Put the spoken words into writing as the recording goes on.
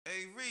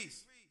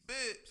Reese,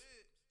 Bibbs,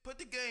 put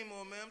the game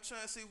on, man. I'm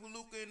trying to see what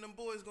Luca and them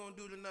boys gonna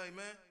do tonight,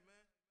 man.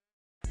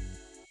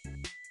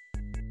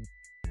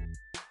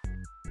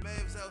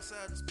 Mavs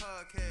outside this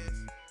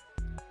podcast.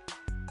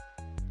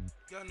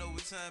 Y'all know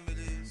what time it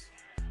is.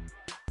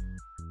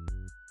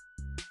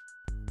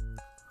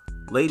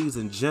 Ladies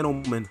and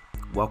gentlemen,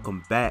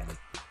 welcome back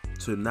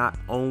to not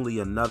only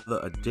another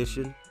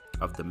edition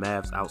of the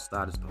Mavs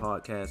Outsiders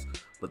podcast,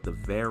 but the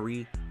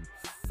very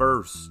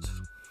first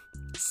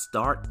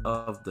start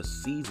of the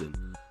season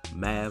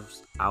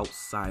Mavs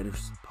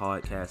Outsiders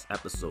podcast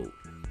episode.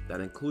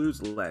 That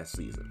includes last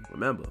season.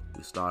 Remember,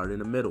 we started in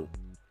the middle.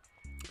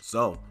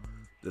 So,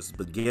 this is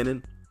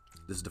beginning.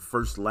 This is the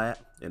first lap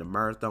in a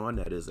marathon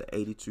that is an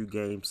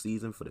 82-game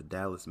season for the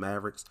Dallas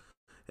Mavericks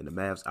and the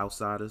Mavs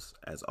Outsiders.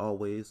 As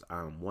always,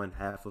 I'm one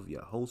half of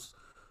your host,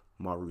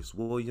 Maurice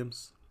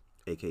Williams,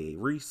 aka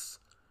Reese,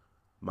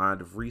 Mind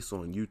of Reese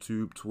on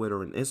YouTube,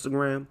 Twitter, and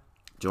Instagram.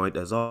 Joined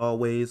as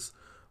always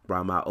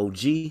by my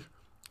OG,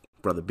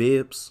 Brother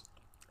Bibbs,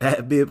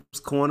 at Bibbs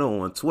Corner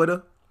on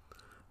Twitter.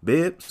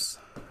 Bibbs,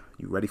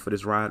 you ready for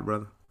this ride,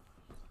 brother?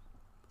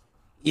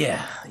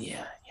 Yeah,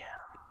 I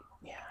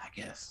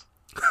guess.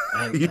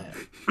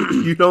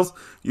 you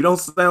don't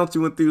sound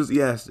too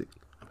enthusiastic.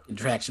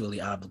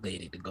 Contractually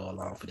obligated to go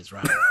along for this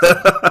ride.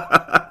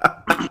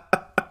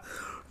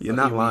 You're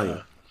not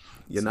lying.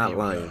 You're not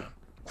lying.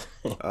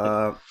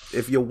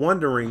 If you're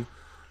wondering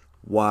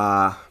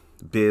why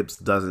Bibbs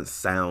doesn't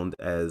sound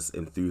as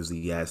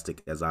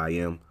enthusiastic as I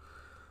am,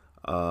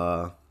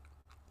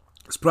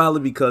 it's probably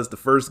because the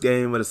first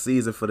game of the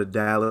season for the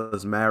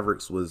Dallas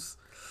Mavericks was,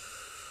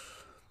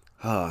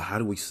 how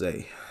do we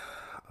say,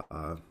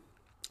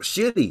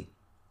 shitty,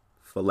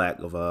 for lack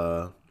of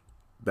a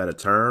better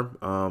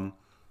term.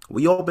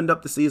 We opened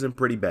up the season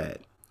pretty bad.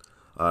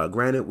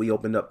 Granted, we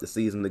opened up the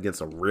season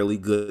against a really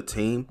good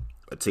team,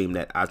 a team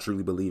that I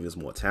truly believe is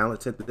more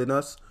talented than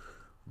us.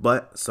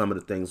 But some of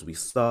the things we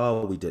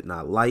saw, we did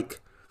not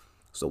like.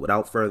 So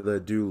without further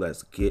ado,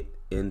 let's get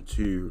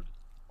into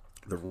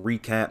the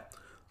recap.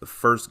 The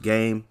first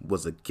game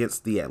was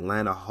against the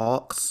Atlanta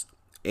Hawks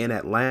in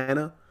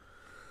Atlanta.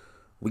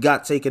 We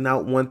got taken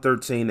out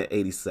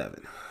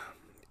 113-87.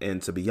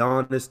 And to be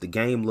honest, the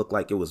game looked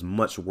like it was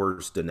much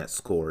worse than that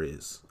score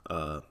is,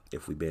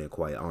 if we're being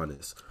quite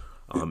honest.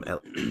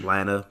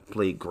 Atlanta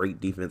played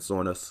great defense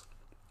on us.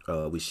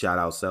 We shot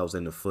ourselves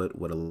in the foot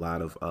with a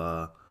lot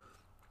of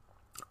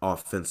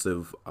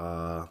offensive,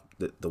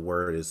 the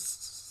word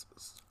is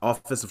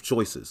offensive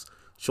choices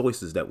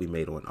that we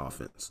made on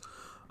offense.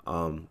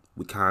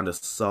 We kind of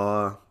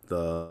saw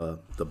the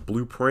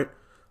blueprint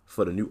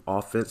for the new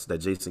offense that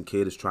Jason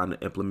Kidd is trying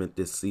to implement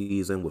this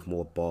season with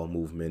more ball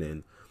movement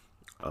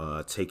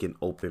and taking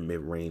open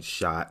mid-range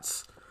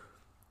shots.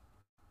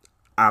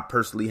 I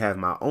personally have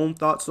my own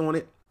thoughts on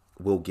it.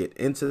 We'll get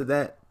into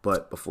that,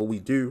 but before we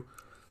do,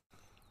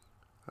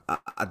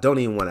 I don't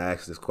even want to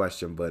ask this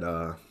question,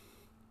 but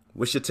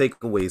what's your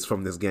takeaways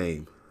from this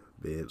game,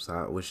 Bibbs?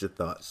 What's your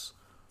thoughts?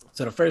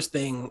 So the first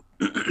thing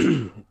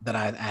that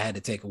I had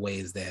to take away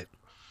is that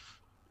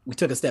we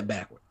took a step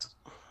backwards.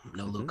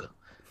 No Luca.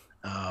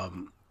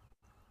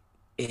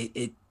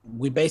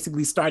 We're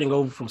basically starting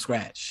over from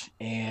scratch,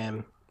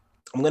 and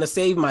I'm going to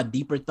save my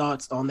deeper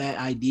thoughts on that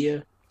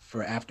idea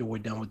for after we're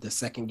done with the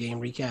second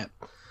game recap.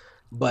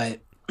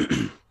 But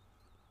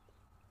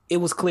it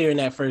was clear in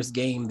that first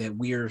game that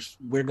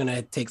we're going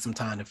to take some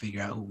time to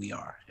figure out who we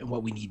are and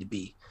what we need to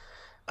be.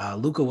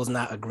 Luka was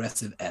not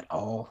aggressive at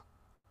all,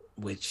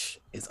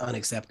 which is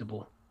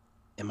unacceptable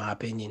in my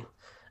opinion.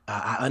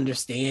 I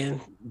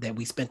understand that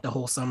we spent the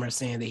whole summer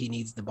saying that he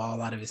needs the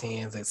ball out of his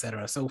hands, et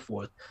cetera, and so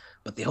forth.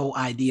 But the whole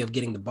idea of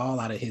getting the ball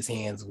out of his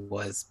hands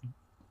was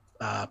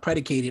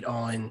predicated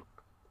on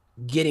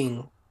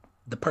getting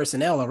the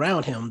personnel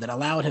around him that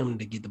allowed him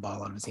to get the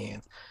ball out of his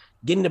hands.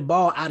 Getting the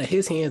ball out of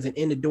his hands and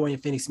into Dorian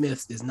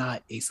Finney-Smith is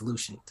not a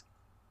solution.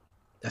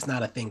 That's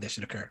not a thing that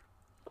should occur.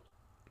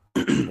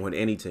 On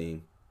any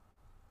team.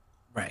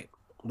 Right.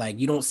 Like,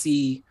 you don't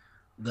see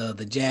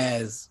the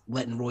Jazz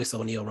letting Royce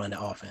O'Neal run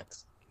the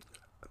offense.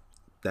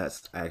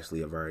 That's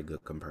actually a very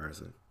good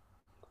comparison.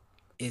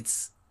 It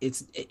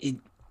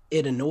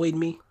annoyed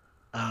me.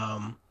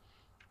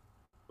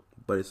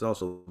 But it's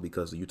also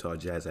because the Utah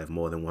Jazz have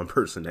more than one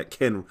person that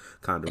can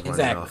kind of run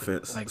the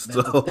offense. Like,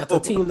 that's a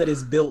team that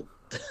is built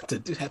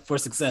for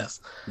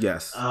success.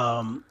 Yes.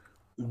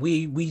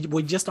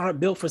 We just aren't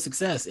built for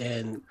success.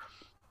 And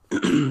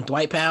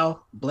Dwight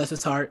Powell, bless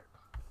his heart,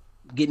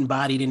 getting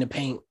bodied in the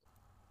paint.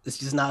 It's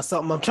just not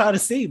something I'm trying to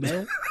see,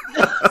 man.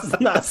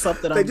 It's not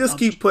something They just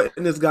keep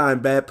putting this guy in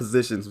bad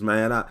positions,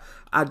 man.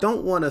 I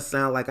don't want to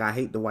sound like I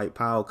hate Dwight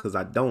Powell because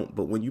I don't.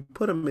 But when you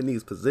put him in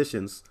these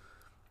positions,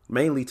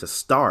 mainly to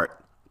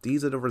start,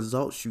 these are the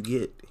results you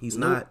get. He's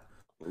not.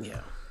 Yeah.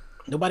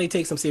 Nobody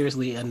takes him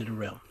seriously under the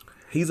rim.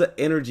 He's an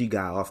energy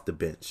guy off the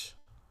bench.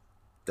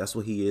 That's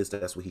what he is.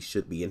 That's what he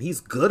should be. And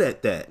he's good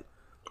at that.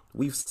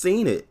 We've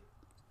seen it.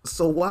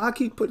 So why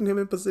keep putting him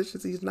in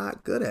positions he's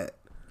not good at?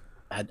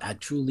 I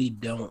truly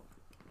don't.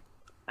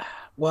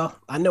 Well,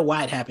 I know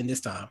why it happened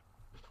this time.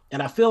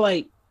 And I feel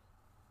like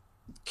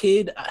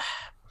Kid,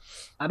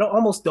 I don't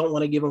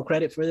want to give him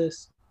credit for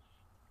this,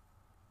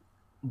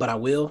 but I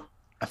will.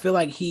 I feel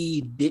like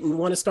he didn't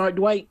want to start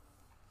Dwight.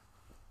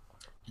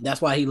 And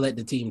that's why he let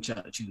the team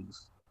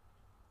choose.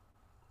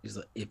 He's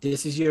like, if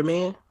this is your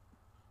man,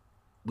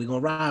 we're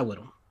gonna ride with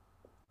him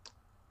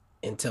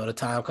until the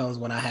time comes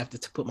when I have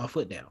to put my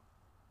foot down.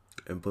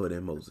 And put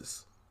in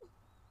Moses.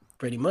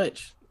 Pretty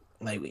much.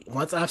 Like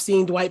once I've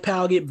seen Dwight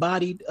Powell get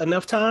bodied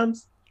enough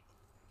times,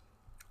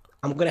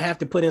 I'm gonna have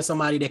to put in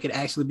somebody that could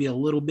actually be a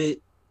little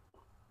bit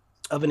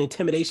of an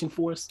intimidation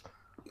force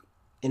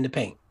in the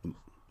paint.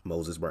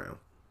 Moses Brown.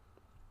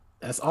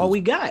 That's all we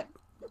got.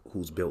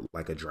 Who's built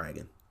like a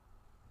dragon.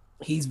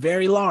 He's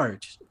very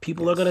large.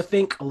 People are gonna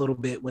think a little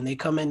bit when they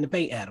come in the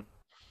paint at him.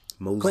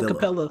 Mozilla. Clint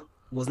Capella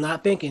was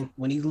not thinking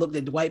when he looked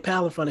at Dwight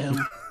Powell in front of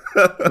him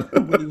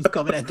when he was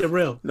coming at the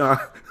rim. Nah.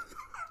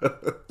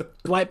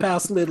 Dwight Powell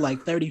slid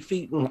like 30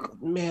 feet.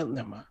 Man,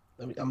 never mind.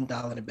 I'm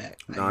dialing it back.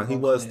 Nah, he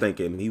was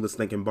thinking. He was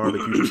thinking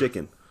barbecue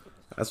chicken.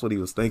 That's what he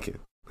was thinking.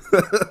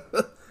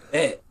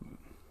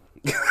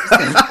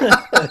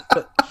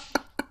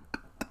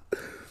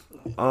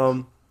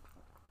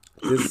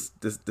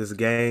 This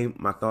game,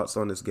 my thoughts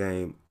on this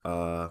game.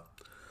 I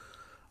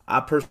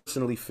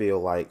personally feel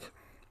like,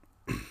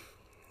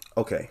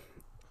 okay,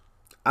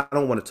 I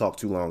don't want to talk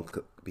too long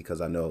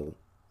because I know.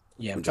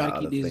 Yeah, I'm trying to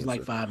keep these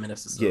like 5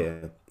 minutes or so.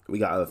 Yeah, we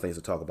got other things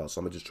to talk about, so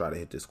I'm gonna just try to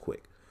hit this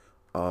quick.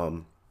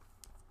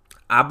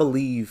 I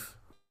believe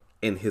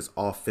in his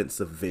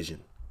offensive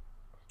vision.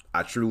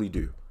 I truly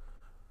do.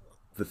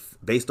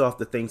 Based off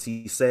the things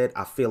he said,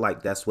 I feel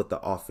like that's what the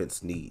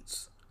offense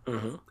needs.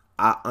 Mm-hmm.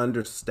 I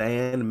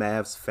understand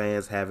Mavs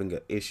fans having an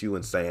issue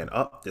and saying,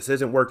 "Oh, this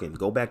isn't working.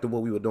 Go back to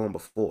what we were doing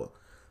before,"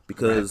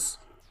 because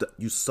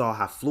you saw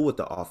how fluid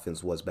the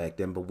offense was back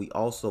then. But we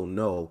also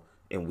know,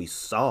 and we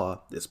saw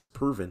it's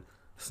proven,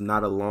 it's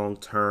not a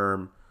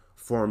long-term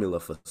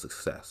formula for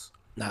success.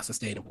 Not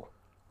sustainable.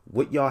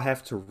 What y'all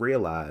have to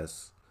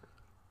realize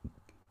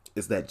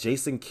is that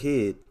Jason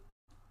Kidd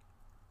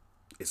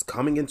is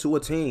coming into a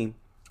team.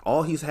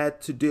 All he's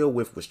had to deal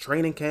with was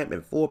training camp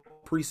and 4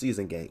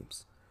 preseason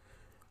games.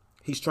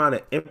 He's trying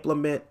to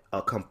implement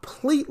a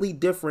completely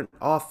different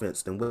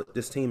offense than what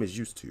this team is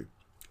used to.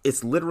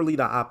 It's literally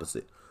the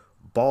opposite.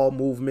 Ball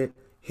movement,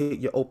 hit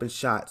your open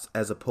shots,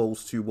 as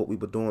opposed to what we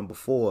were doing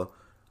before.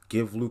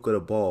 Give Luka the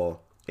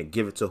ball and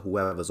give it to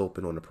whoever's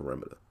open on the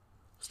perimeter.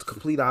 It's the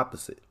complete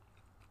opposite.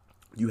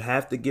 You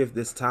have to give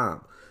this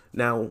time.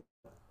 Now,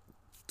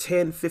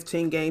 10,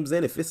 15 games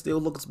in, if it still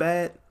looks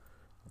bad,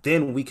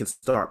 then we can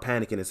start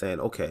panicking and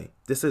saying, okay,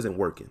 this isn't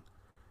working,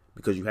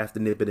 because you have to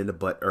nip it in the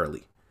butt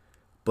early.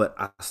 But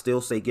I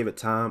still say give it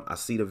time. I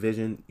see the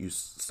vision.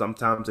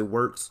 Sometimes it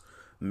works.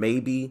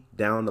 Maybe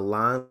down the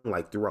line,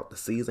 like throughout the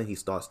season, he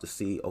starts to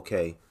see,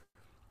 okay,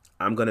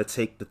 I'm going to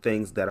take the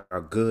things that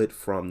are good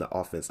from the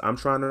offense I'm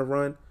trying to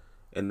run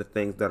and the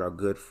things that are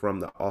good from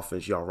the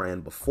offense y'all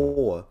ran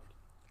before,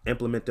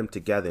 implement them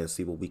together and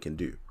see what we can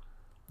do.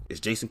 Is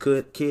Jason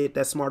Kidd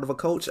that smart of a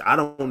coach? I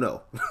don't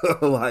know.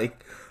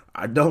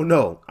 I don't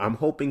know. I'm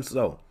hoping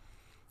so.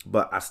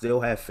 But I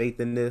still have faith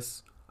in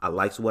this. I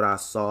liked what I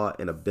saw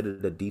in a bit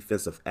of the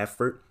defensive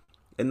effort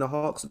in the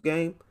Hawks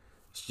game.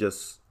 It's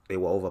just they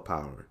were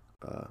overpowering.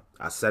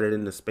 I said it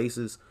in the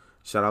spaces.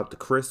 Shout out to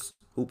Chris,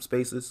 Hoop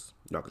Spaces.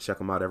 Y'all can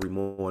check him out every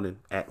morning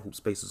at Hoop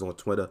Spaces on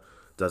Twitter.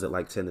 Does it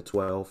like 10 to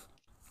 12.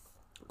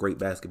 Great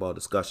basketball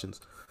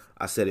discussions.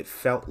 I said it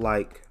felt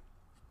like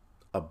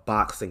a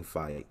boxing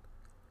fight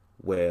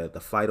where the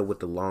fighter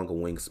with the longer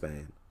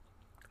wingspan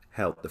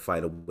held the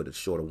fighter with a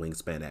shorter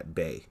wingspan at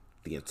bay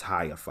the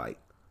entire fight.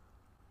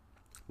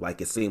 Like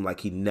it seemed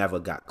like he never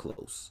got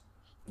close.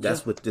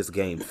 That's what this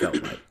game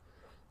felt like.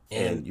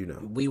 And you know,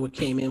 we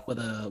came in with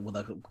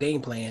a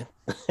game plan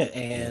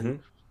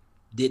and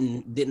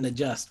didn't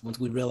adjust once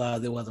we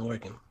realized it wasn't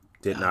working.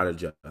 Did not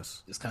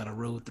adjust. Just kind of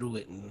rode through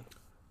it, and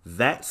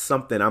that's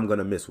something I'm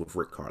gonna miss with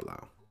Rick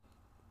Carlisle.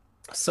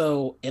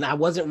 So, and I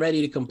wasn't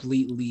ready to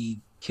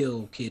completely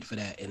kill Kidd for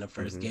that in the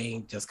first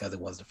game, just because it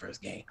was the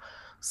first game.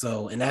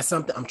 So, and that's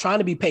something I'm trying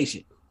to be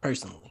patient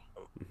personally.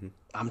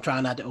 I'm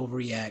trying not to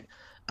overreact.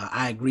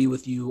 I agree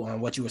with you on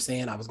what you were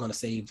saying. I was going to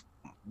save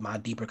my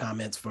deeper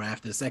comments for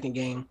after the second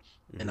game,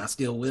 and I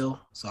still will.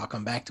 So I'll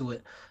come back to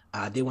it.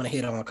 I did want to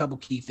hit on a couple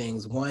key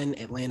things. One,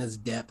 Atlanta's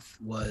depth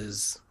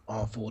was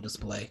on full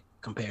display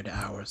compared to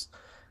ours.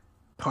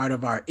 Part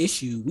of our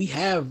issue, we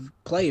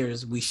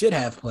should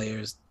have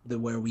players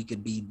where we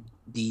could be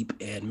deep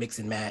and mix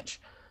and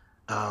match.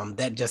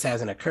 That just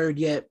hasn't occurred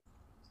yet.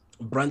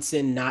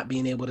 Brunson not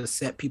being able to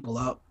set people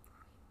up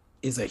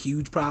is a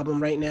huge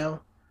problem right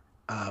now.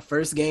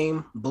 First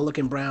game, Bullock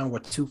and Brown were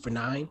 2 for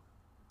 9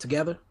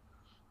 together.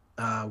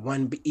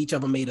 Each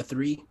of them made a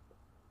 3.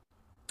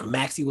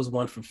 Maxey was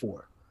 1 for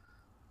 4.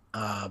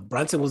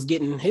 Brunson was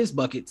getting his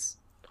buckets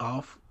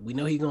off. We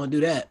know he's going to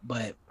do that,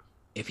 but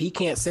if he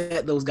can't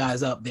set those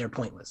guys up, they're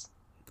pointless.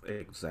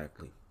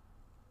 Exactly.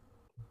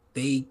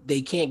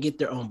 They can't get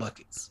their own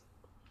buckets.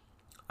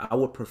 I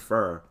would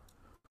prefer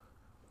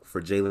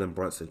for Jalen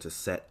Brunson to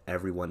set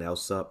everyone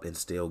else up and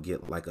still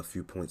get like a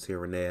few points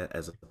here and there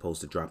as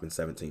opposed to dropping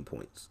 17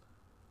 points.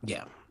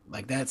 Yeah,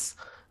 like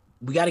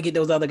we got to get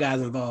those other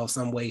guys involved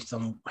some way,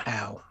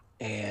 somehow.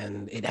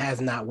 And it has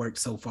not worked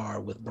so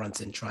far with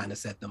Brunson trying to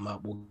set them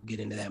up. We'll get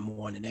into that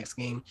more in the next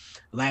game.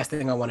 The last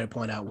thing I wanted to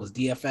point out was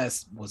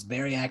DFS was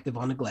very active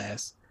on the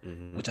glass,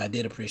 which I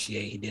did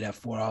appreciate. He did have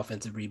 4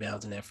 offensive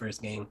rebounds in that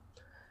first game.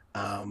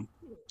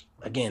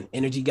 Again,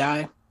 energy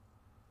guy.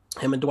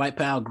 Him and Dwight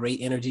Powell,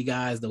 great energy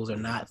guys. Those are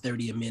not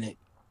 30 minute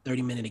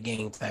a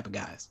game type of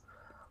guys.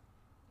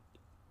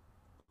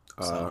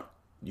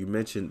 You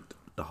mentioned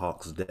the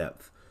Hawks'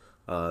 depth.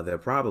 They're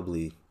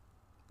probably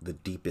the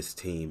deepest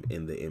team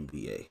in the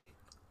NBA.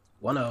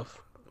 One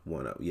of,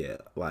 yeah.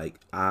 Like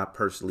I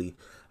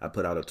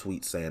put out a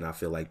tweet saying I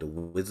feel like the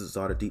Wizards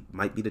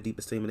might be the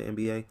deepest team in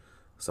the NBA.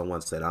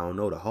 Someone said I don't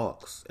know the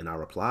Hawks, and I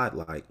replied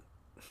like,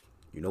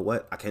 you know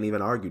what? I can't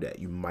even argue that.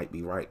 You might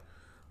be right.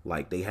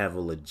 Like they have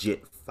a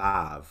legit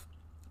 5,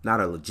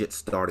 not a legit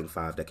starting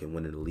 5 that can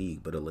win in the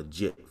league, but a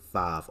legit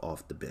 5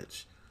 off the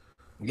bench.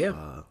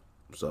 Yeah.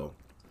 So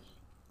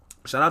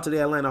shout out to the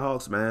Atlanta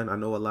Hawks, man. I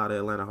know a lot of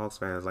Atlanta Hawks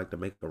fans like to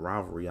make a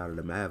rivalry out of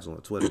the Mavs on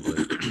Twitter, but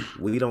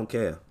we don't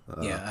care.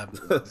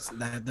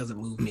 That doesn't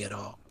move me at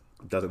all.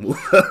 Doesn't move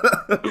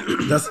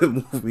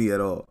me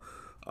at all.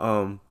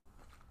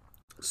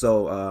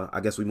 So I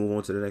guess we move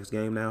on to the next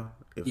game now.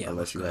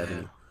 Unless you have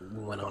any.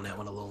 We went on that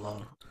one a little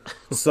long.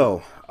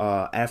 So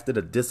after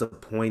the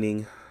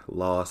disappointing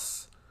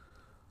loss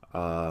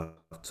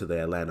to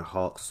the Atlanta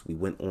Hawks, we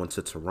went on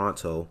to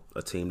Toronto,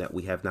 a team that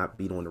we have not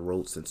beat on the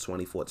road since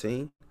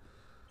 2014.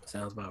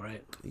 Sounds about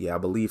right. Yeah, I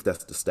believe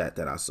that's the stat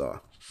that I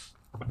saw.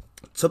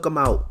 Took them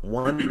out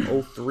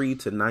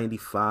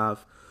 103-95.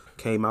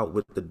 Came out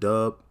with the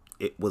dub.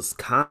 It was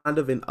kind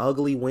of an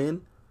ugly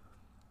win,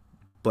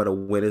 but a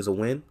win is a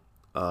win.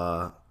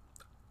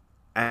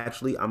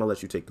 Actually, I'm gonna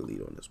let you take the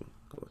lead on this one.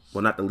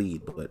 Well, not the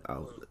lead, but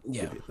I'll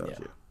give you thoughts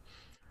here.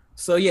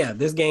 So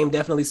this game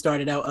definitely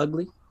started out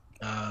ugly.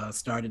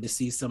 Started to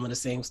see some of the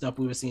same stuff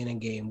we were seeing in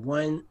game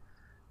 1.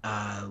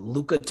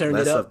 Luka turned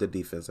it up. Less of the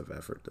defensive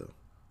effort, though.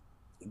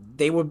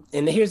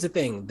 And here's the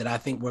thing that I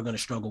think we're going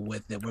to struggle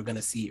with, that we're going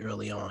to see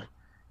early on.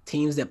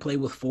 Teams that play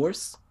with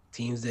force,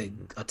 teams that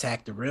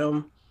attack the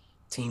rim,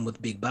 team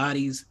with big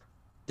bodies,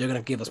 they're going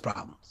to give us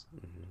problems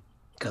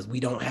because we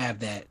don't have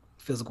that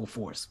physical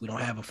force. We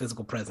don't have a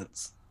physical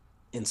presence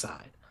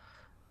inside.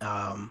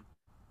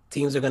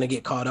 Teams are going to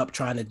get caught up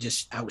trying to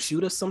just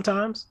outshoot us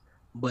sometimes,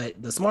 but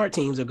the smart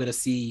teams are going to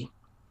see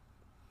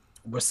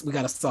we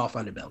got a soft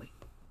underbelly.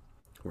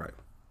 Right.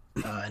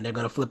 And they're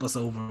going to flip us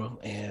over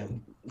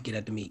and get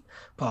at the meat.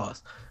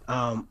 Pause.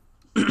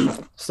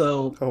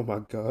 So. Oh, my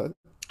God.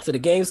 So the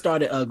game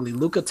started ugly.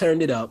 Luka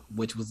turned it up,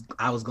 which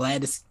I was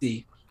glad to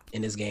see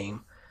in this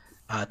game.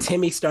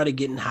 Timmy started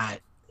getting hot.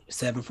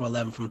 7 for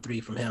 11 from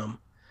 3 from him.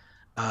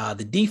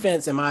 The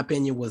defense, in my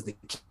opinion, was the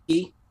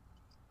key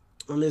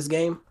on this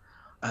game.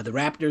 The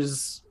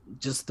Raptors,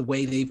 just the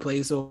way they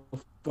play so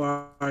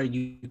far,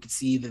 you can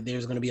see that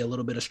there's going to be a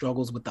little bit of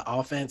struggles with the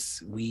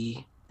offense.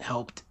 We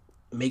helped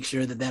make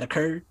sure that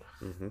occurred.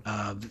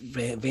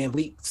 Van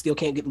Vliet still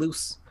can't get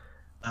loose.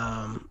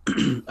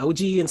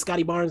 OG and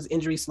Scotty Barnes'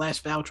 injury /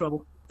 foul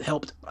trouble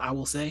helped, I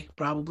will say,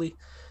 probably.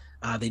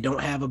 They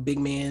don't have a big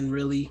man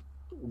really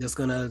that's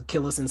going to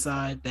kill us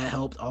inside. That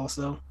helped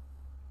also.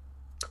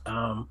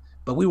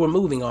 But we were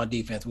moving on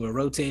defense. We were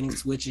rotating,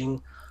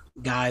 switching.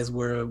 Guys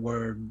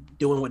were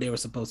doing what they were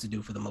supposed to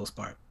do for the most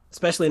part,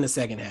 especially in the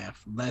second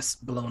half. Less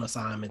blown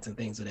assignments and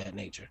things of that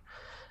nature.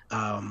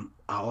 I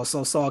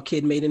also saw a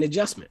kid made an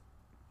adjustment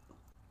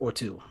or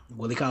two.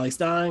 Willie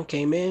Cauley-Stein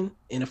came in,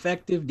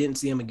 ineffective, didn't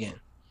see him again.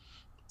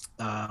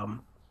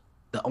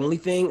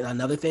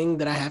 Another thing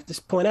that I have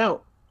to point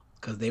out,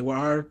 because they were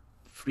our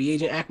free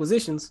agent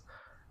acquisitions,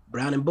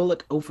 Brown and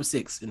Bullock 0 for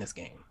 6 in this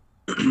game.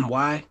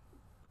 Why?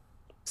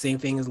 Same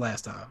thing as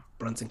last time.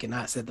 Brunson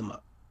cannot set them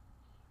up.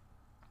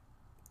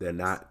 They're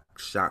not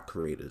shot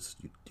creators.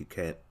 You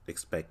can't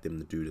expect them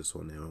to do this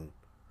on their own.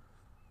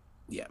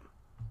 Yeah.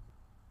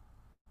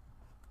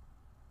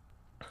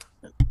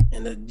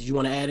 And did you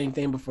want to add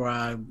anything before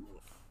I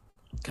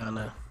kind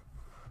of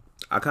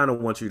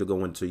want you to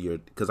go into your,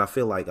 because I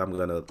feel like I'm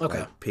gonna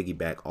like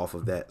piggyback off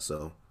of that.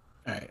 So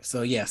all right.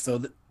 So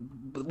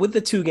with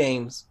the 2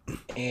 games,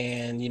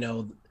 and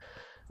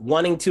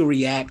wanting to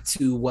react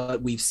to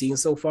what we've seen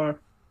so far.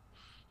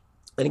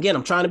 And again,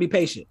 I'm trying to be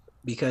patient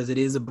because it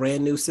is a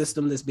brand new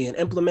system that's being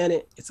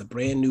implemented. It's a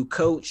brand new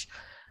coach.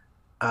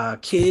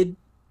 Kid,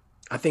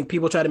 I think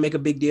people try to make a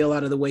big deal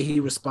out of the way he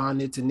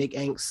responded to Nick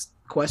Ank's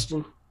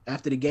question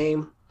after the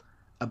game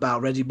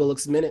about Reggie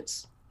Bullock's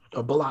minutes.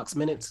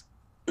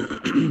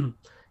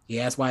 He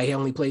asked why he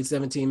only played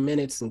 17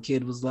 minutes, and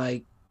Kid was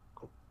like,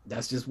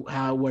 that's just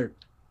how it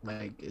worked.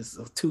 Like, it's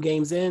 2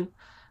 games in.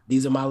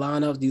 These are my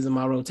lineups. These are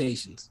my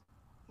rotations.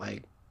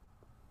 Like,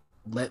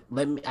 let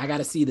I got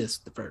to see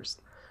this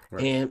first.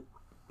 Right. And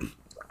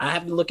I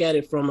have to look at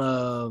it from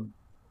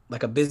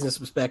like a business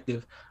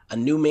perspective, a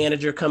new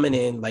manager coming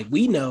in, like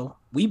we know,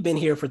 we've been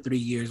here for 3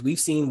 years. We've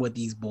seen what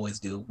these boys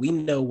do. We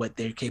know what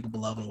they're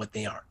capable of and what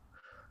they aren't.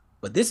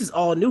 But this is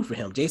all new for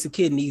him. Jason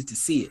Kidd needs to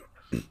see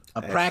it.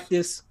 A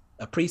practice,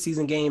 a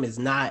preseason game is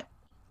not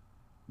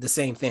the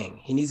same thing.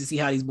 He needs to see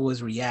how these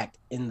boys react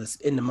in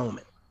the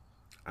moment.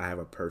 I have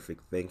a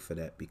perfect thing for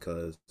that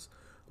because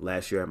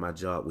last year at my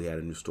job, we had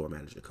a new store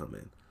manager come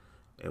in.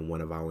 And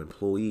one of our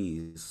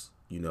employees,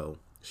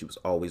 she was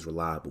always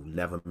reliable,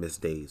 never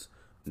missed days,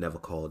 never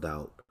called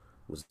out,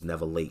 was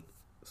never late,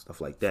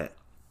 stuff like that.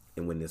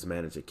 And when this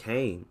manager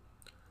came,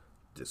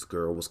 this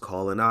girl was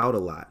calling out a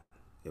lot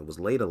and was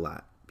late a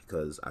lot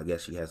because I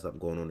guess she had something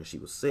going on and she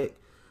was sick.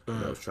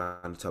 And I was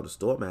trying to tell the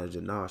store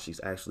manager, nah, she's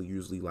actually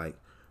usually like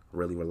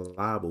really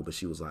reliable. But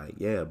she was like,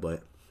 yeah,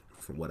 but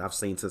from what I've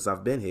seen since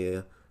I've been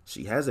here,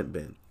 she hasn't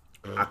been.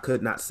 I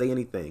could not say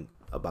anything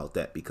about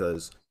that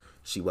because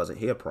she wasn't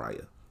here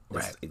prior.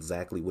 That's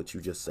exactly what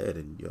you just said,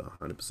 and you're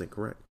 100%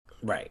 correct.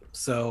 Right.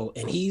 So,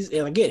 and he's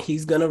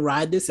gonna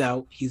ride this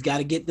out. He's got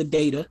to get the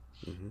data.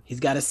 Mm-hmm. He's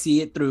got to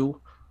see it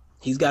through.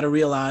 He's got to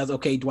realize,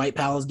 okay, Dwight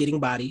Powell's getting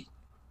body.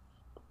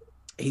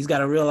 He's got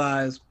to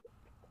realize,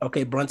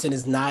 okay, Brunson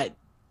is not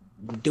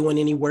doing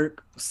any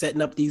work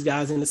setting up these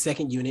guys in the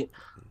second unit.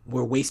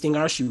 We're wasting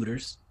our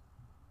shooters.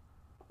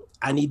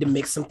 I need to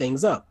mix some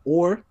things up.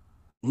 Or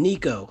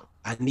Nico,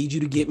 I need you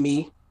to get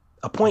me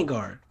a point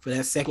guard for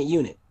that second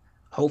unit.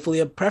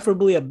 Hopefully,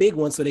 preferably a big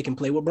one so they can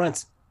play with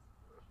Brunson.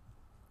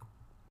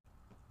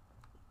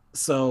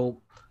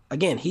 So,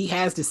 again, he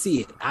has to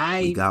see it.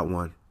 We got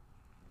one.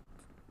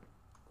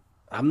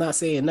 I'm not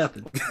saying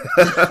nothing.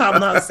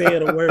 I'm not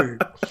saying a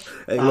word.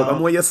 Hey, look,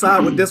 I'm on your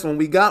side with this one.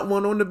 We got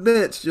one on the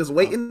bench just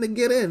waiting to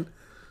get in.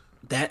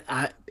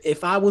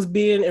 If I was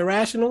being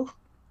irrational,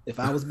 if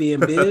I was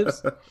being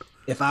Bibbs,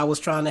 if I was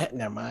trying to,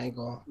 never mind, I ain't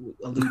gonna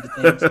allude to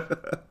things.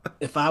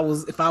 If I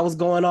was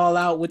going all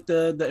out with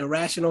the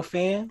irrational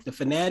fan, the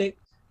fanatic,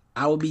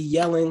 I would be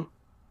yelling,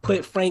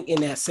 put Frank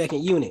in that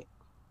second unit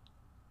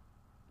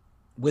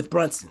with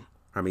Brunson.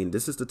 I mean,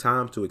 this is the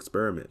time to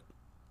experiment.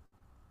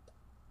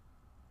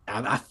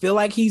 I feel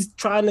like he's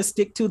trying to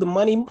stick to the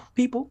money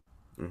people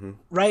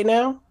right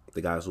now.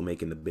 The guys who are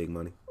making the big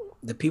money.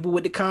 The people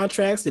with the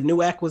contracts, the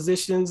new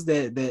acquisitions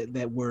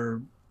that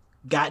were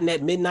gotten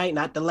at midnight,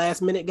 not the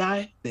last minute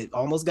guy that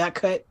almost got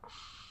cut.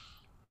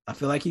 I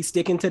feel like he's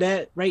sticking to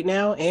that right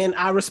now, and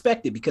I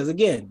respect it because,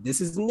 again, this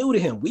is new to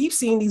him. We've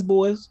seen these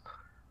boys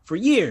for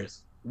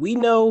years. We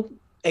know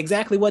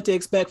exactly what to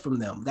expect from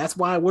them. That's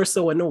why we're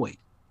so annoyed.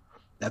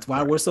 That's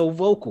why we're so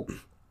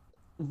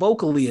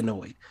vocally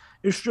annoyed.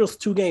 It's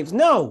just 2 games.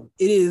 No,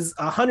 it is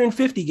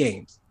 150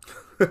 games.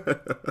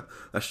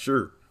 That's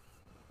true.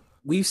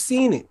 We've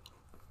seen it.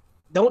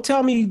 Don't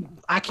tell me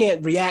I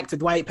can't react to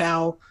Dwight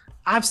Powell.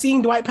 I've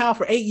seen Dwight Powell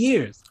for 8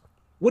 years.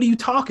 What are you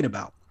talking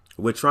about?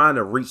 We're trying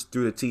to reach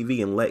through the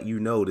TV and let you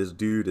know this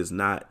dude is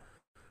not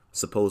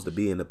supposed to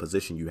be in the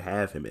position you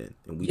have him in.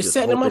 And you're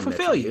setting him up for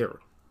failure.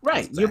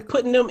 Right. Exactly. You're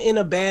putting him in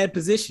a bad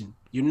position.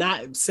 You're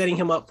not setting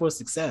him up for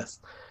success.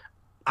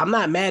 I'm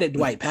not mad at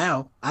Dwight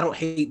Powell. I don't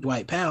hate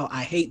Dwight Powell.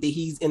 I hate that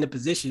he's in a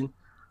position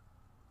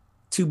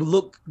to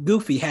look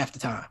goofy half the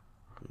time.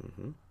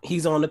 Mm-hmm.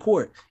 He's on the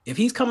court. If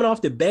he's coming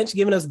off the bench,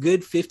 giving us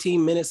good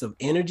 15 minutes of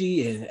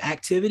energy and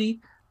activity,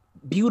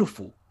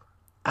 beautiful.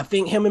 I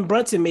think him and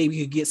Brunson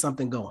maybe could get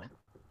something going.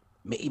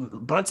 Maybe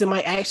Brunson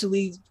might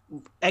actually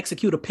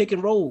execute a pick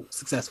and roll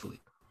successfully.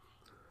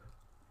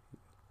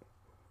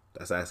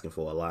 That's asking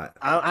for a lot.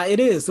 It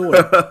is, sort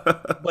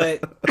of.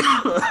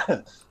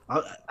 But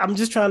I'm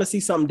just trying to see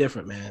something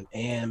different, man.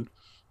 And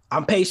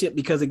I'm patient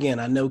because, again,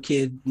 I know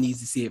Kid needs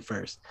to see it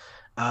first.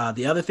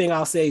 The other thing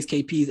I'll say is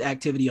KP's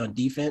activity on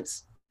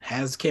defense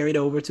has carried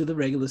over to the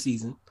regular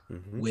season,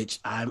 which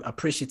I'm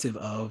appreciative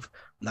of.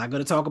 I'm not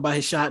going to talk about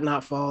his shot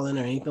not falling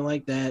or anything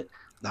like that.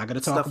 Not going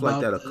to talk stuff about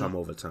like that'll come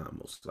over time,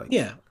 most likely.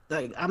 Yeah,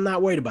 I'm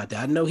not worried about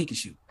that. I know he can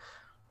shoot.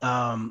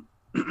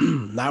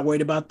 Not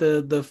worried about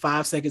the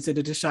 5 seconds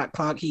into the shot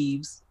clock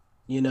heaves.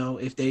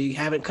 If they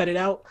haven't cut it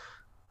out,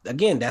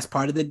 again, that's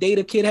part of the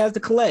data Kid has to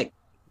collect.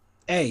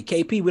 Hey,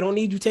 KP, we don't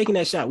need you taking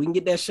that shot. We can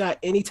get that shot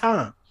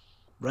anytime.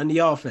 Run the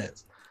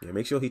offense. Yeah,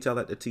 make sure he tell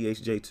that to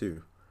THJ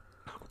too.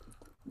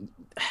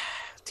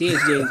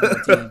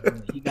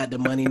 THJ, he got the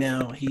money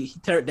now. He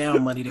turned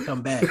down money to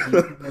come back.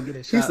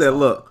 He said,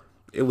 "Look,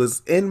 it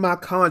was in my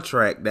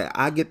contract that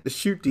I get to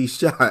shoot these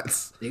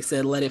shots." They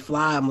said, "Let it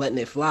fly." I'm letting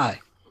it fly.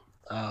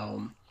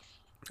 I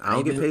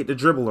don't get paid to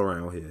dribble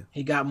around here.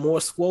 He got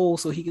more swole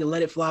so he can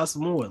let it fly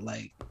some more.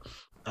 Like,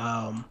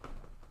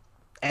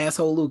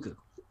 asshole Luka,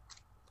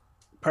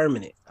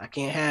 permanent. I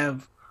can't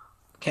have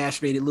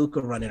castrated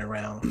Luka running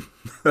around,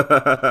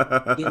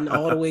 getting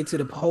all the way to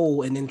the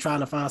hole and then trying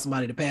to find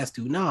somebody to pass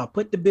to. Nah,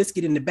 put the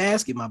biscuit in the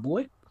basket, my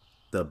boy.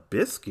 The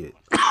biscuit.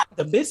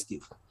 The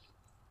biscuit.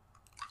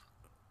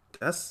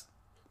 That's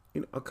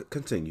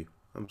continue.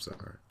 I'm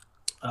sorry.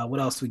 What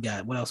else we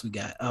got?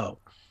 Oh,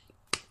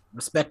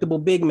 Respectable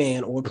big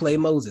man or play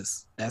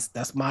Moses.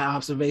 That's my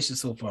observation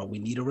so far. We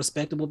need a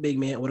respectable big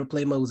man or to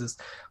play Moses.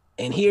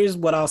 And here's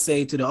what I'll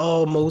say to the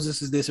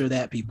Moses is this or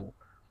that people.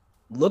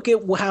 Look at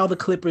how the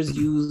Clippers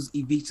use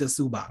Ivica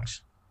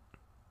Zubac.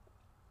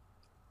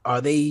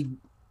 Are they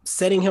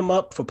setting him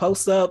up for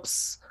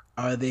post-ups?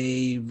 Are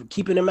they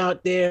keeping him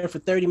out there for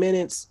 30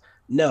 minutes?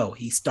 No,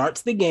 he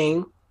starts the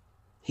game.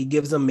 He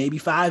gives them maybe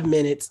 5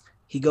 minutes.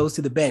 He goes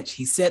to the bench.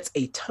 He sets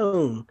a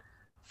tone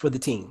for the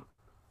team.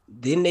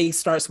 Then they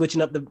start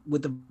switching up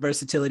with the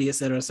versatility, et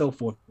cetera, and so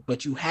forth.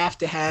 But you have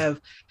to have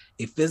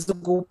a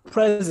physical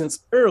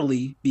presence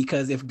early,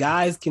 because if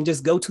guys can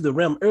just go to the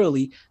rim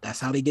early, that's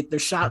how they get their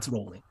shots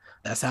rolling.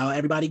 That's how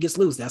everybody gets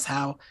loose. That's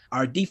how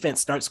our defense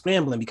starts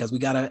scrambling, because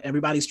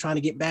everybody's trying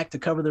to get back to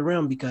cover the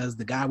rim because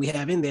the guy we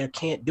have in there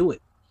can't do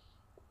it.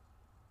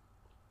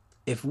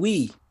 If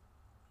we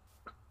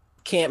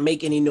can't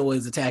make any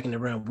noise attacking the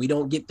rim, we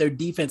don't get their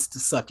defense to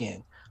suck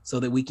in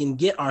so that we can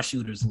get our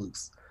shooters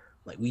loose.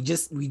 Like we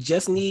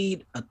just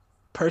need a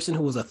person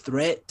who is a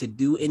threat to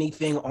do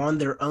anything on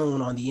their own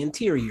on the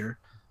interior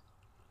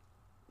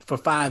for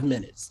 5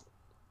 minutes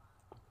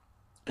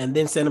and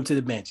then send him to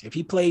the bench. If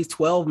he plays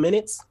 12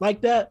 minutes like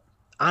that,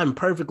 I'm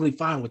perfectly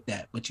fine with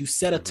that. But you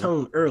set a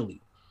tone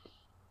early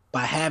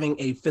by having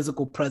a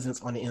physical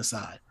presence on the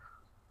inside.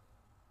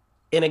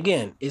 And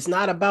again, it's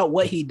not about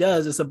what he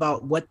does. It's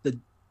about what the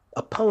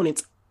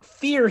opponents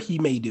fear he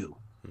may do.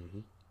 Mm-hmm.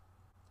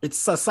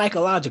 It's a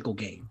psychological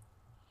game.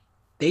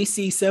 They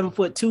see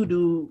 7'2"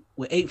 dude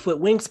with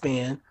 8-foot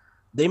wingspan,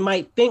 they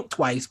might think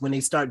twice when they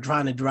start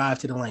trying to drive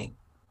to the lane.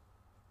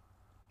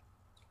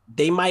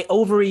 They might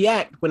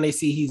overreact when they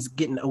see he's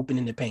getting open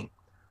in the paint.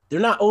 They're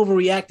not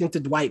overreacting to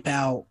Dwight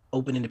Powell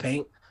open in the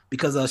paint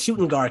because a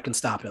shooting guard can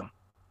stop him.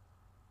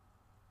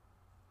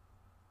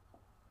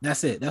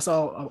 That's it. That's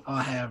all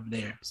I have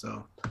there.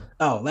 So,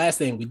 last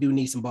thing, we do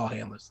need some ball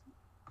handlers.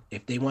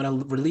 If they want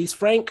to release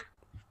Frank,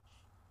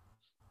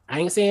 I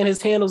ain't saying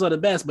his handles are the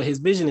best, but his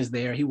vision is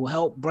there. He will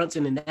help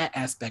Brunson in that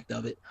aspect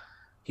of it.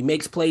 He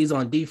makes plays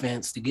on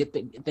defense to get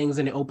things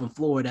in the open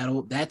floor.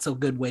 That's a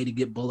good way to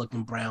get Bullock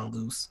and Brown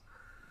loose.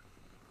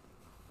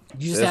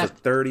 There's a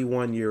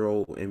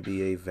 31-year-old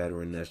NBA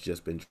veteran that's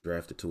just been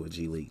drafted to a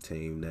G League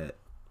team that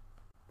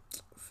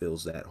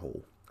fills that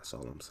hole. That's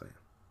all I'm saying.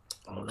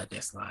 I'll let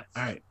that slide.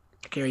 All right,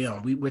 carry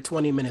on. We're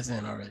 20 minutes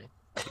in already.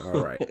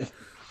 All right.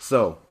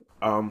 So,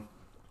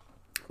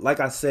 like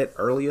I said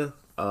earlier,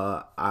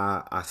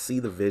 I see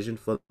the vision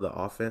for the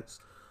offense.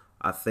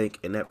 I think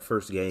in that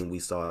first game we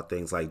saw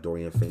things like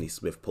Dorian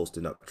Finney-Smith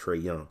posting up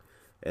Trae Young.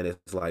 And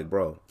it's like,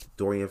 bro,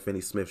 Dorian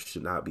Finney-Smith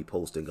should not be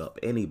posting up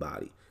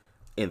anybody.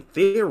 In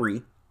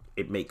theory,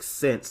 it makes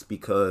sense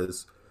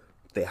because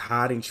they're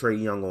hiding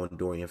Trae Young on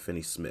Dorian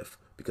Finney-Smith.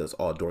 Because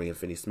all Dorian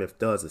Finney-Smith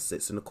does is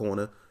sits in the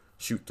corner,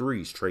 shoot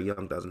threes. Trae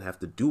Young doesn't have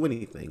to do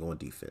anything on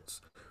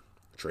defense.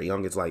 Trae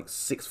Young is like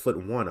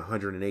 6'1",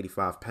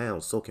 185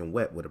 pounds, soaking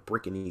wet with a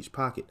brick in each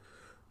pocket.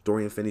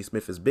 Dorian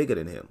Finney-Smith is bigger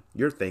than him.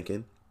 You're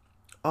thinking,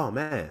 oh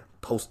man,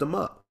 post him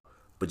up.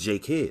 But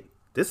Jake Kidd,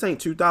 this ain't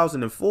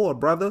 2004,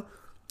 brother.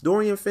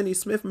 Dorian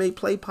Finney-Smith may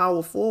play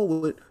power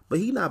forward, but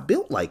he not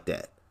built like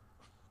that.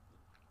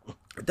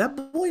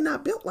 That boy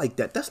not built like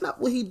that. That's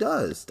not what he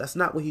does. That's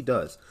not what he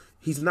does.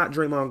 He's not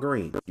Draymond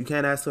Green. You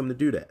can't ask him to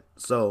do that.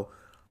 So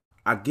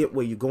I get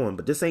where you're going,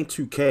 but this ain't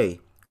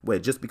 2K where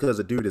just because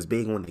a dude is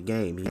big on the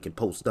game, he can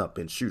post up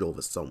and shoot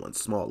over someone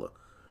smaller.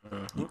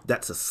 Mm-hmm.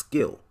 That's a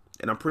skill.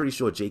 And I'm pretty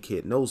sure J.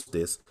 Kidd knows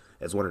this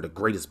as one of the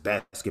greatest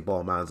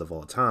basketball minds of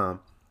all time.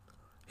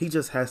 He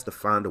just has to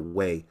find a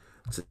way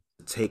to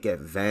take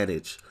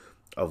advantage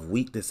of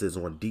weaknesses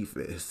on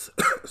defense.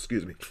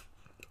 Excuse me.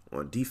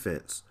 On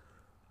defense.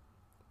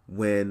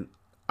 When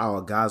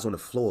our guys on the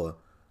floor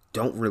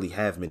don't really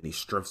have many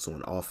strengths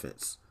on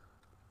offense.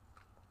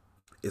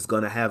 It's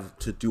going to have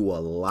to do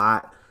a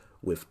lot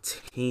with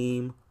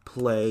team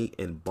play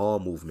and ball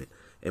movement.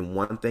 And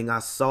one thing I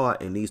saw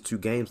in these two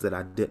games that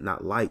I did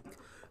not like,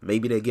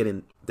 maybe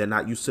they're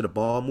not used to the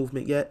ball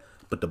movement yet,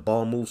 but the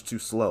ball moves too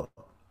slow.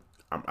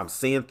 I'm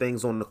seeing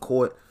things on the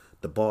court,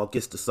 the ball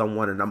gets to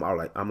someone, and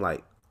I'm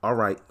like, all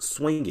right,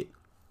 swing it.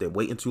 They're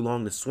waiting too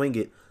long to swing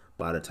it.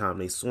 By the time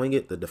they swing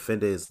it, the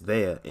defender is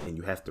there, and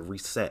you have to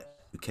reset.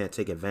 You can't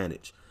take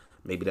advantage.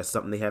 Maybe that's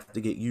something they have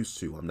to get used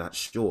to. I'm not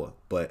sure,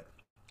 but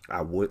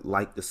I would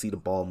like to see the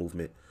ball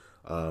movement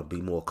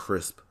be more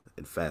crisp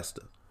and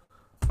faster.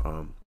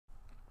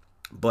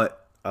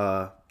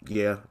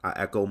 Yeah, I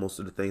echo most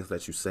of the things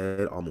that you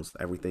said, almost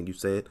everything you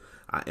said.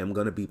 I am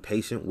going to be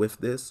patient with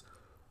this.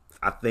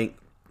 I think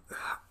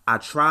I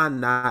try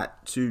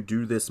not to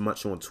do this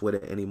much on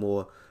Twitter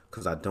anymore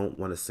because I don't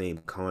want to seem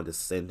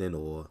condescending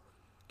or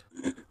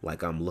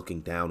like I'm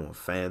looking down on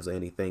fans or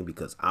anything,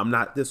 because I'm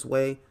not this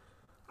way.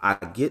 I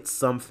get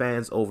some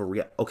fans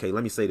overreact. Okay,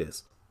 let me say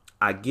this.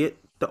 I get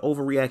the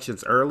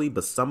overreactions early,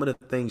 but some of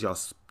the things y'all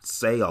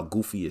say are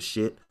goofy as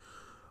shit.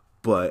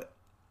 But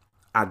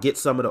I get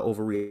some of the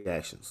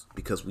overreactions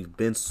because we've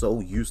been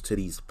so used to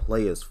these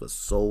players for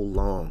so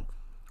long.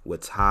 We're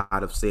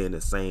tired of saying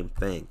the same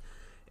thing.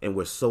 and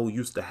we're so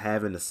used to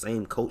having the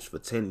same coach for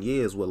 10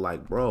 years, we're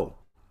like, bro,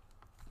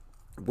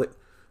 what?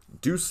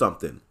 Do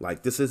something.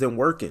 Like, this isn't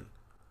working.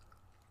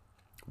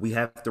 We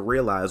have to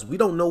realize we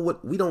don't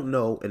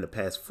know in the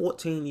past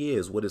 14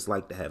 years what it's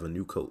like to have a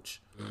new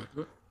coach.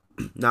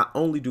 Not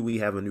only do we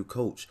have a new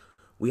coach,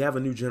 we have a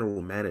new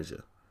general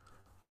manager.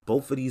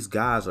 Both of these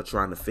guys are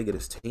trying to figure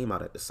this team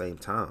out at the same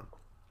time.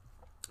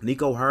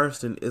 Nico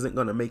Harrison isn't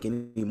going to make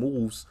any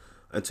moves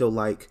until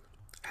like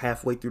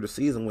halfway through the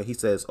season when he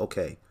says,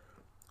 okay,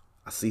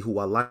 I see who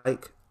I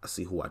like, I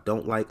see who I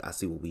don't like, I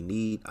see what we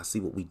need, I see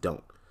what we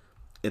don't.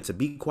 And to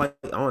be quite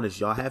honest,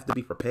 y'all have to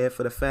be prepared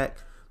for the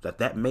fact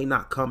that may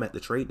not come at the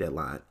trade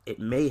deadline. It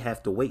may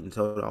have to wait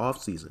until the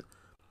offseason,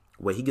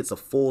 where he gets a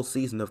full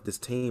season of this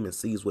team and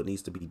sees what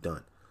needs to be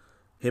done.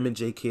 Him and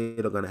J.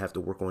 Kidd are going to have to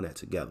work on that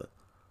together.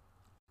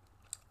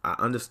 I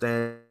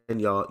understand,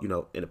 y'all,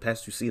 in the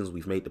past 2 seasons,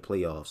 we've made the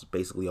playoffs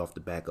basically off the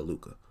back of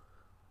Luka.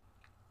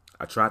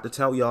 I tried to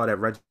tell y'all that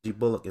Reggie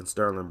Bullock and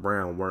Sterling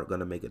Brown weren't going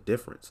to make a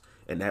difference.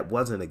 And that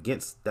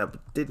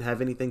didn't have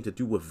anything to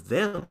do with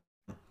them.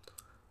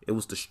 It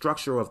was the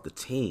structure of the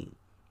team.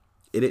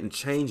 It didn't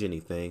change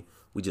anything.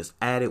 We just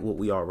added what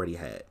we already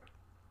had.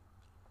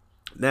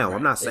 Now, right.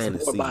 I'm not saying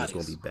this season is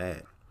going to be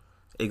bad.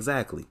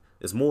 Exactly.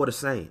 It's more the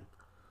same.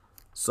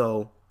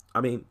 So,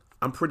 I mean,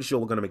 I'm pretty sure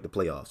we're going to make the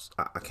playoffs.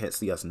 I can't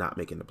see us not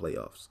making the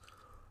playoffs.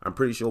 I'm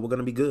pretty sure we're going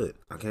to be good.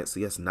 I can't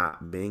see us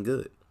not being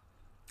good.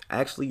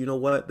 Actually, you know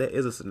what? There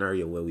is a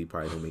scenario where we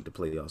probably don't make the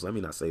playoffs. Let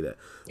me not say that.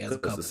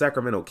 Because the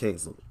Sacramento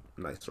Kings look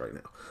nice right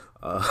now.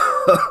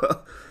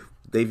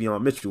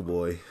 Davion Mitchell,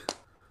 boy.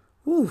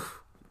 Whew.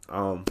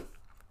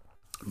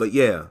 But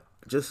yeah,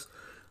 just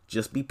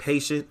be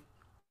patient.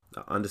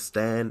 I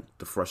understand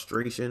the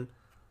frustration,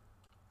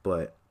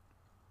 but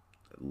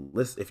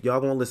listen, if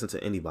y'all gonna listen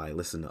to anybody,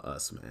 listen to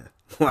us, man.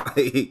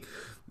 Like,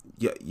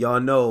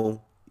 y'all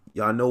know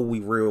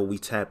we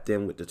tapped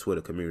in with the Twitter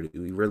community.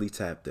 We really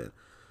tapped in.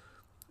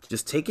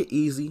 Just take it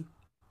easy.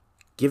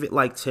 Give it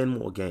like 10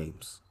 more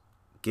games.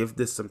 Give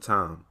this some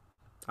time.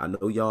 I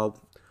know y'all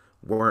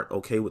weren't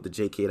okay with the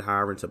J. Kidd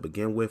hiring to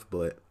begin with,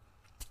 but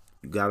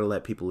you gotta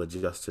let people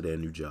adjust to their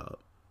new job.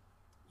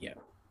 Yeah.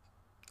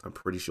 I'm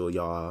pretty sure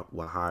y'all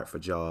were hired for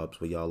jobs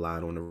where y'all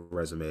lied on the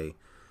resume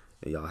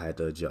and y'all had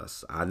to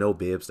adjust. I know,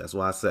 Bibbs. That's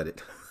why I said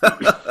it.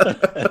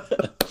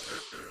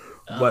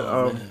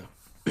 But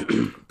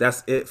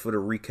that's it for the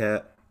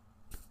recap.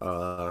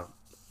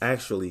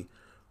 Actually,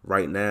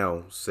 right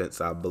now,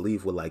 since I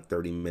believe we're like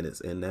 30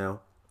 minutes in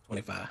now.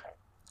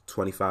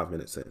 25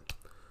 minutes in.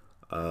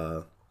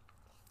 I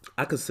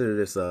consider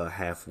this a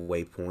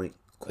halfway point,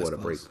 quarter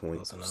break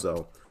point.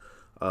 So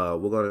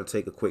we're going to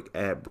take a quick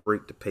ad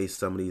break to pay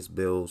some of these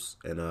bills,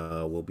 and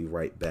we'll be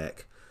right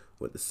back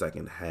with the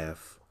second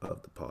half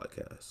of the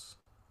podcast.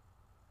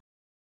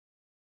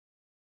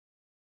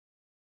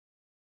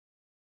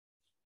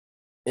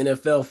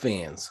 NFL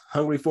fans,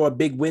 hungry for a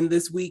big win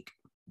this week?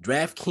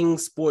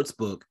 DraftKings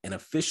Sportsbook, an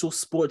official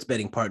sports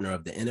betting partner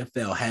of the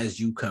NFL, has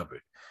you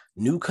covered.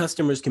 New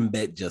customers can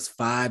bet just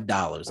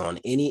 $5 on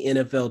any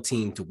NFL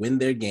team to win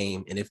their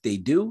game, and if they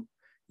do,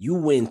 you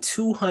win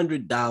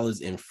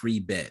 $200 in free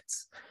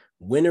bets.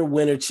 Winner,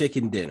 winner,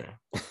 chicken dinner.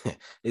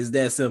 It's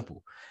that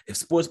simple. If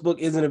Sportsbook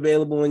isn't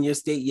available in your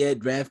state yet,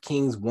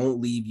 DraftKings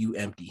won't leave you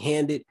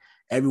empty-handed.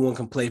 Everyone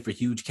can play for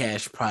huge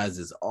cash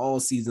prizes all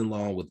season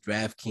long with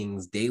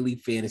DraftKings Daily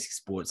Fantasy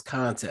Sports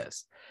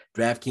Contest.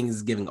 DraftKings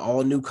is giving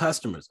all new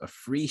customers a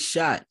free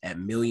shot at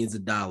millions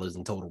of dollars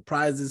in total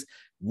prizes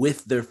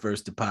with their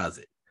first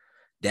deposit.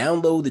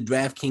 Download the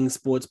DraftKings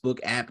Sportsbook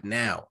app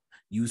now.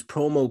 Use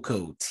promo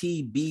code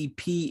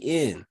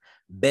TBPN.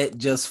 Bet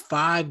just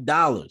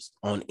 $5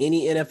 on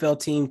any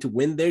NFL team to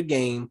win their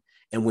game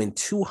and win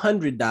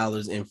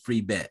 $200 in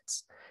free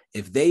bets.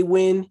 If they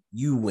win,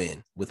 you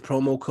win with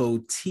promo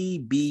code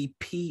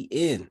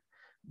TBPN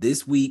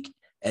this week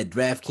at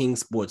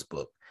DraftKings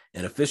Sportsbook,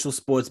 an official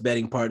sports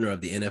betting partner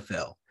of the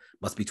NFL.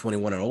 Must be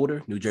 21 or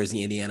older. New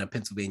Jersey, Indiana,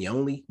 Pennsylvania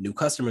only. New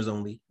customers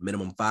only.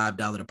 Minimum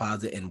 $5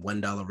 deposit and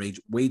 $1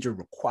 wager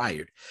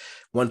required.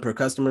 One per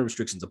customer.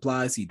 Restrictions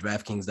apply. See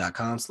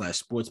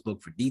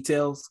DraftKings.com/sportsbook for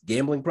details.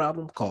 Gambling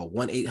problem? Call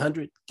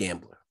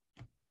 1-800-GAMBLER.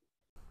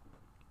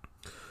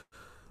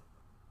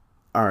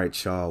 All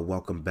right, y'all.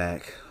 Welcome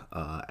back.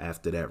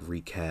 After that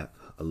recap,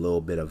 a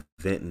little bit of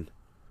venting,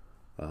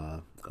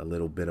 a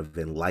little bit of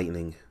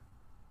enlightening.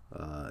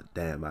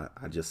 Damn,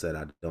 I just said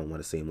I don't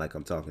want to seem like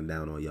I'm talking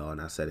down on y'all,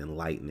 and I said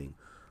enlightening,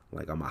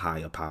 like I'm a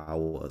higher power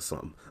or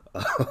something.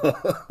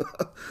 I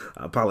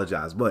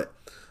apologize, but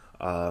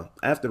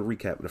after the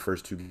recap of the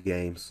first 2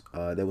 games,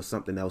 there was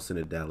something else in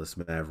the Dallas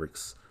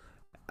Mavericks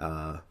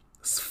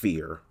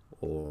sphere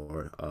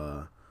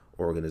or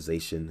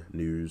organization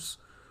news,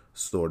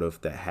 sort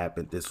of, that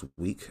happened this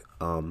week.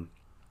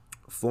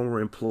 Former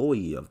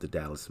employee of the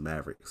Dallas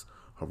Mavericks,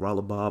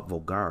 Haralabos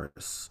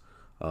Voulgaris,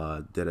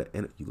 did an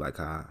interview.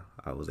 Like I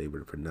was able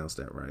to pronounce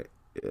that right.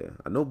 Yeah,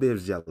 I know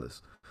Biv's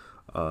jealous.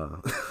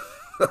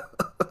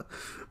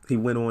 He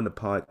went on the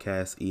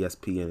podcast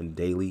ESPN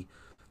Daily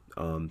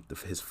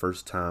his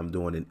first time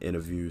doing an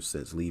interview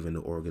since leaving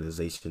the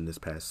organization this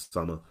past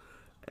summer,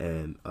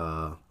 and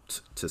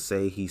to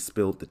say he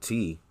spilled the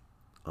tea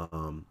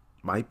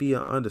might be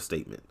an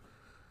understatement.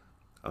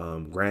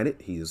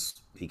 Granted,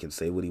 he can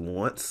say what he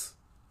wants.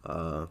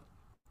 Uh,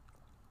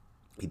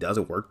 he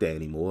doesn't work there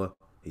anymore.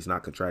 He's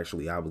not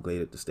contractually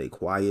obligated to stay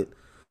quiet.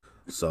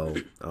 So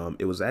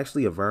it was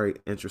actually a very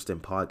interesting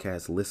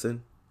podcast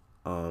listen.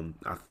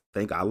 I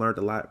think I learned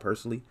a lot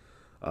personally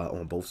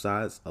on both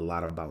sides, a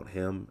lot about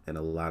him and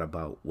a lot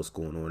about what's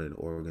going on in the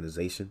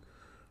organization.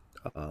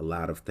 A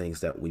lot of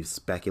things that we've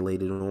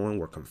speculated on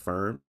were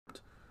confirmed.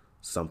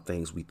 Some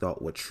things we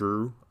thought were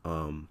true,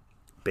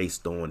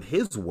 based on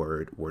his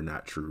word, were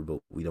not true,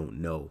 but we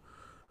don't know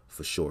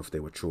for sure if they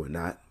were true or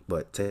not.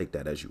 But take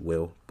that as you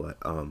will. But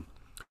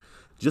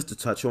just to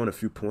touch on a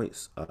few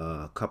points,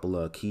 a couple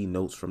of key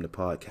notes from the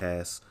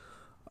podcast.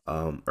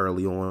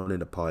 Early on in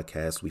the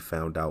podcast, we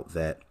found out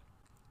that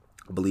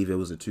I believe it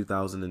was in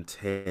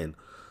 2010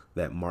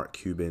 that Mark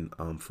Cuban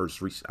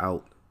first reached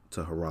out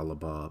to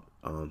Haralabob.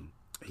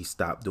 He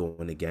stopped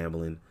doing the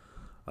gambling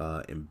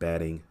and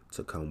betting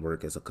to come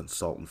work as a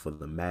consultant for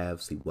the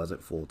Mavs. He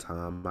wasn't full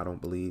time, I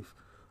don't believe.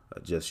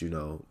 Just,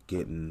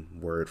 getting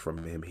word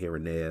from him here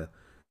and there.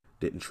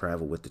 Didn't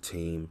travel with the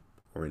team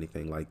or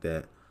anything like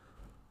that.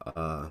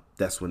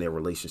 That's when their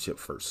relationship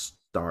first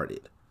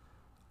started.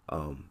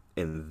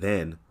 And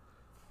then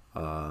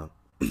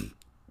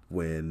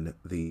when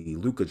the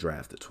Luka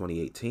draft, the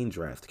 2018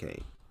 draft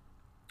came,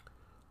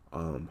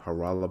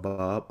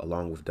 Haralabob,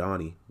 along with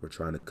Donnie, were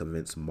trying to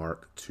convince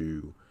Mark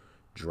to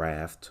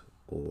draft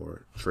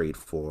or trade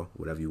for,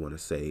 whatever you want to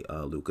say,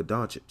 Luka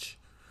Doncic.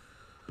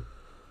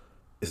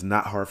 It's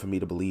not hard for me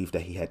to believe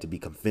that he had to be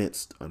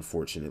convinced,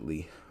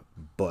 unfortunately.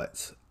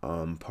 But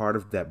part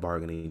of that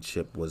bargaining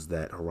chip was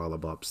that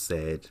Haralabob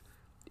said,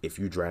 if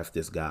you draft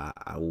this guy,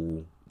 I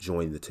will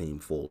join the team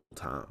full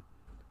time.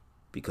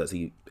 Because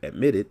he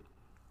admitted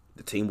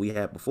the team we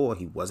had before,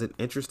 he wasn't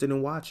interested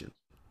in watching.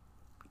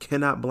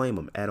 Cannot blame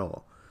him at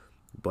all.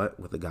 But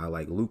with a guy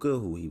like Luka,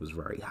 who he was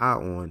very high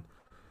on,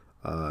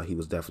 he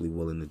was definitely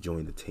willing to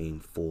join the team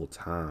full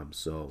time.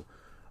 So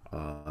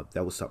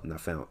that was something I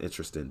found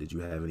interesting. Did you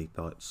have any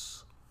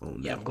thoughts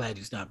on that? Yeah, I'm glad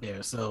you stopped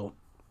there. So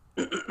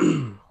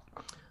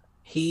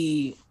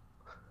he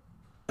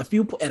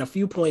at a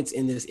few points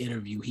in this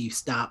interview, he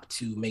stopped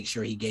to make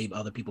sure he gave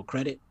other people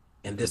credit,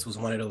 and this was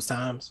one of those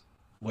times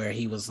where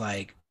he was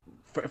like,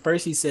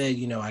 first he said,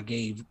 I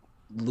gave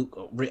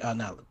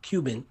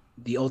Cuban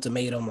the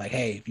ultimatum, like,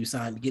 hey, if you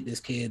sign to get this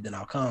kid, then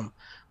I'll come.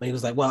 But he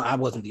was like, well, I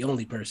wasn't the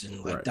only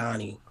person. Like right.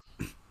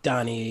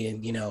 Donnie,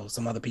 and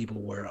some other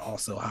people were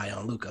also high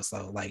on Luka.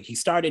 So like he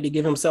started to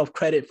give himself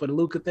credit for the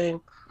Luka thing,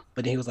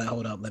 but then he was like,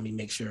 hold up, let me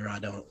make sure I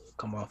don't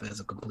come off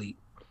as a complete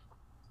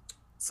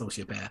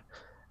sociopath.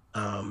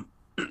 And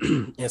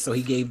so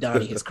he gave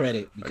Donnie his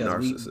credit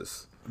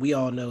because we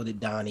all know that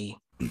Donnie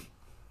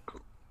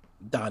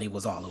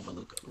was all over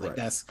Luka. Like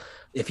that's,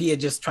 if he had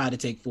just tried to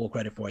take full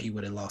credit for it, he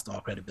would have lost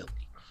all credibility.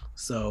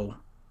 So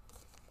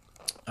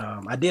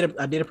I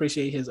did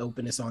appreciate his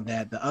openness on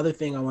that. The other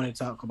thing I wanted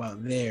to talk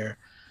about there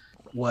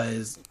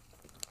was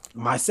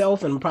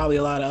myself and probably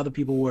a lot of other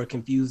people were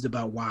confused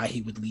about why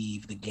he would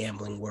leave the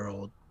gambling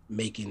world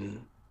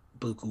making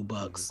buku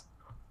bucks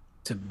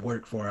to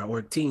work for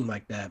a team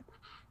like that.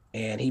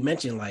 And he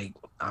mentioned, like,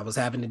 I was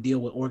having to deal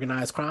with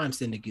organized crime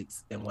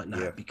syndicates and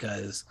whatnot,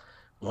 because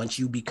once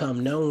you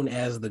become known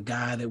as the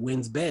guy that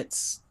wins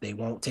bets, they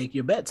won't take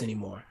your bets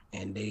anymore,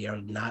 and they are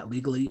not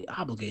legally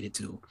obligated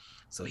to.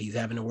 So he's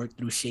having to work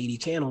through shady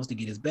channels to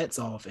get his bets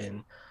off.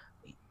 And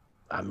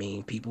I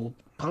mean, people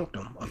punked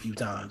him a few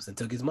times and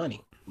took his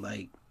money.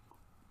 Like,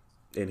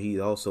 and he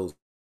also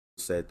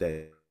said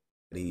that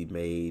he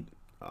made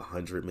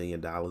 $100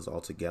 million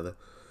altogether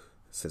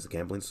since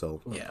gambling. So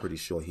I'm pretty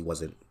sure he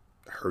wasn't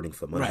hurting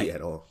for money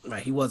at all.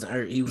 Right. He wasn't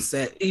hurt. He was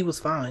set. He was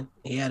fine.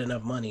 He had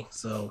enough money.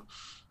 So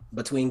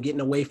between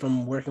getting away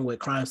from working with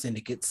crime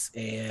syndicates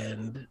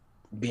and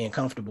being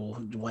comfortable,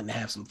 wanting to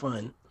have some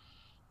fun,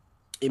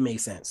 it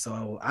made sense.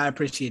 So I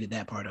appreciated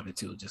that part of it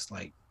too. Just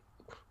like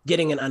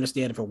getting an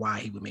understanding for why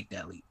he would make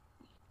that leap.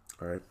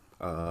 All right.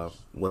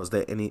 Was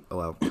there any?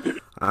 Well,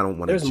 I don't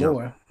want to. There's jump,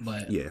 more,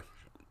 but yeah,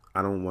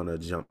 I don't want to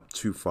jump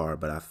too far.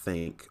 But I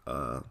think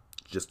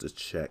just to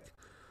check.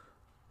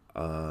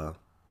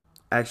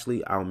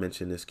 Actually, I'll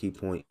mention this key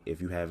point.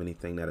 If you have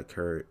anything that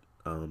occurred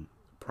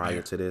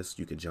prior to this,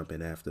 you can jump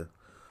in after.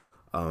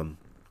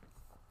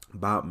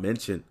 Bob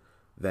mentioned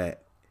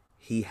that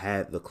he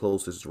had the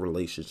closest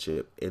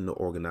relationship in the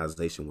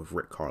organization with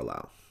Rick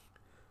Carlisle,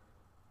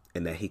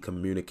 and that he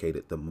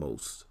communicated the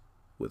most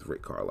with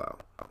Rick Carlisle,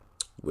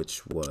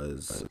 which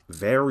was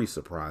very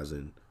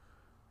surprising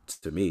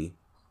to me,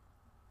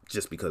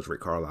 just because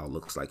Rick Carlisle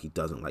looks like he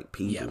doesn't like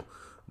people. Yeah.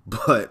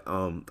 But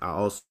I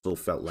also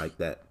felt like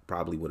that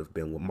probably would have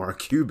been with Mark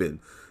Cuban,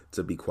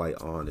 to be quite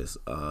honest.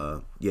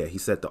 He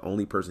said the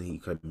only person he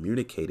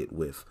communicated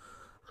with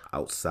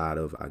outside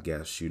of, I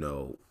guess,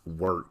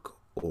 work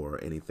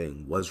or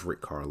anything was Rick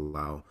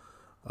Carlisle.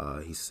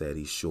 He said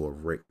he's sure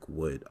Rick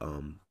would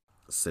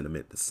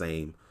sentiment, the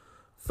same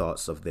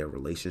thoughts of their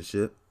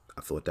relationship.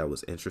 I thought that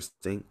was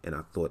interesting, and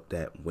I thought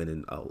that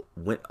went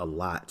a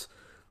lot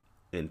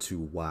into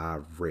why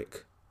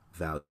Rick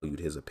valued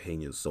his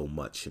opinions so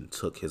much and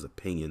took his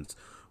opinions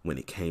when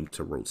it came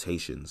to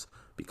rotations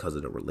because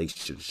of the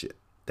relationship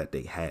that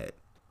they had.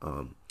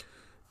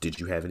 Did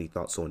you have any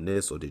thoughts on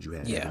this, or did you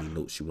have any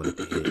notes you wanted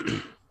to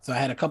hit? So I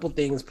had a couple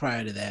things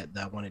prior to that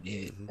I wanted to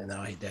hit, and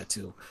I'll hit that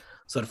too.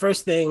 So the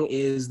first thing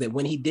is that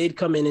when he did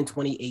come in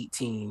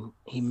 2018,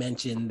 he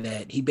mentioned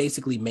that he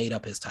basically made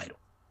up his title.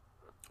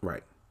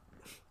 Right.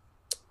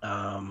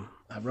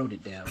 I wrote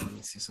it down. Let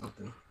me see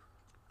something.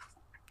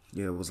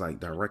 Yeah, it was like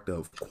director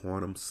of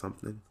quantum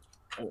something.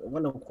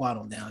 What no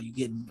quantum now? You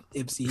get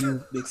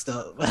MCU mixed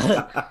up.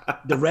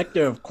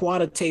 Director of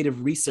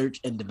Quantitative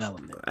Research and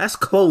Development. That's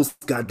close,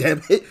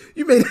 goddamn it!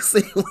 You made it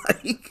seem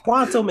like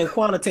quantum and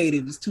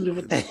quantitative is two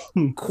different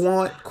things.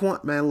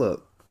 Quant, man.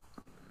 Look,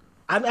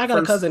 I got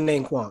a cousin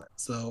named Quant,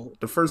 so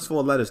the first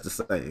 4 letters the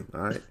same.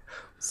 All right.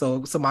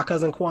 So my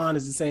cousin Quan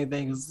is the same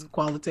thing as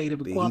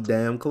qualitative and quantum. He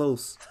damn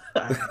close.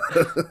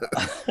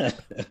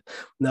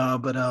 No,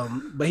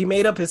 but he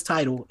made up his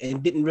title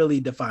and didn't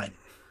really define it.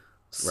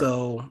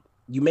 So right.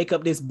 You make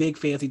up this big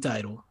fancy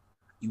title.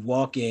 You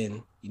walk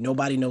in.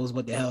 Nobody knows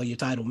what the hell your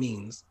title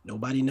means.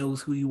 Nobody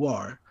knows who you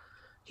are.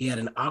 He had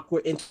an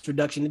awkward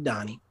introduction to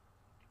Donnie,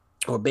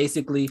 or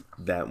basically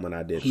that when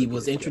I did. He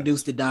was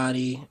introduced to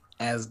Donnie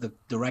as the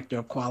director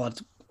of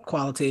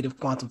qualitative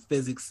quantum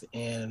physics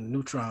and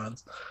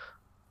neutrons.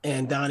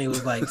 And Donnie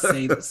was like,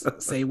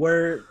 say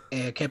word,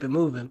 and kept it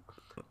moving.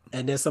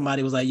 And then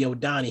somebody was like, yo,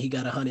 Donnie, he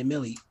got 100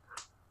 milli.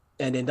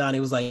 And then Donnie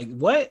was like,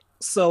 what?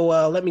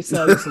 So let me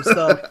sell you some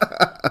stuff.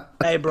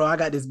 Hey, bro, I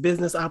got this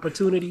business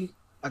opportunity.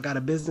 I got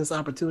a business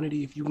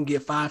opportunity if you can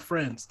get 5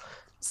 friends.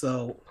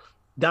 So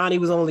Donnie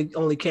was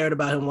only cared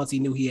about him once he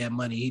knew he had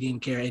money. He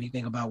didn't care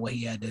anything about what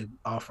he had to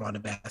offer on the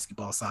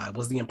basketball side,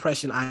 was the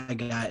impression I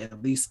got,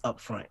 at least up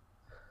front.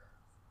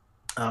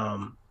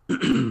 And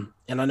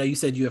I know you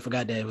said you had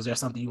forgot that. Was there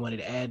something you wanted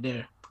to add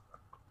there?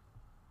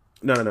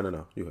 No.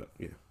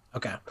 Yeah.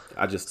 Okay.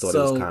 I just thought it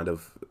was kind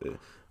of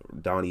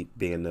Donnie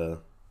being oh,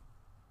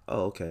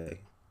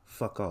 okay,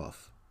 fuck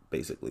off,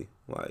 basically.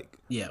 Like,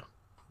 yeah.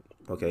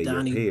 Okay,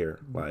 Donnie you're here.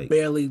 Like,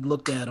 barely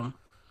looked at him.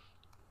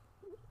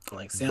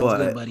 Like, sounds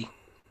good, buddy.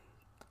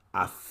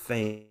 I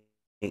think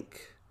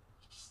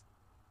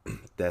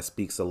that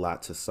speaks a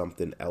lot to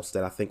something else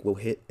that I think will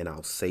hit, and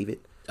I'll save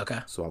it. Okay.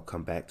 So I'll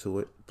come back to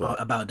it.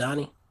 But about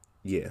Donnie?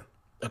 Yeah.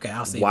 Okay,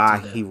 I'll save why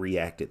it. Why he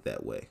reacted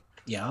that way.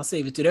 Yeah, I'll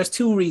save it too. There's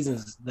 2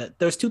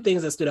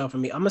 things that stood out for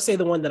me. I'm gonna say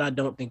the one that I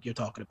don't think you're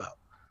talking about.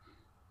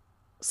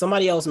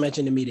 Somebody else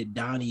mentioned to me that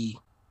Donnie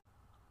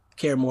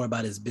cared more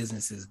about his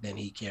businesses than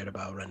he cared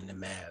about running the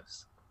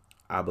Mavs.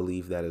 I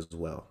believe that as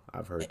well.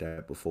 I've heard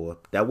that before.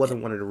 That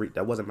wasn't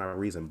that wasn't my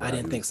reason. But I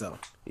didn't think so.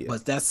 Yeah.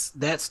 But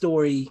that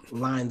story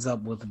lines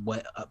up with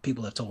what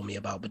people have told me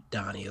about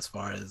Donnie, as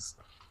far as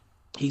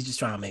he's just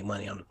trying to make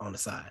money on the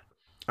side.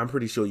 I'm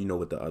pretty sure you know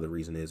what the other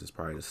reason is. It's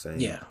probably the same.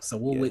 Yeah. So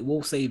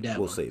we'll save that.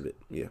 We'll save it.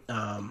 Yeah.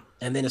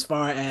 And then as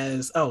far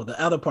as the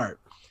other part.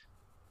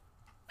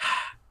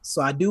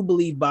 So I do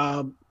believe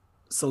Bob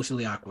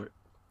socially awkward.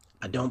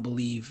 I don't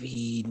believe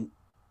he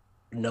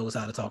knows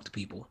how to talk to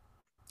people.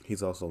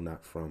 He's also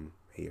not from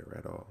here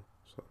at all.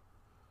 So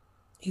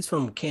he's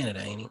from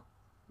Canada, ain't he?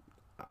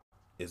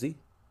 Is he?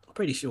 I'm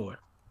pretty sure.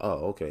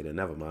 Oh, okay. Then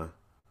never mind.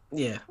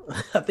 Yeah,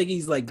 I think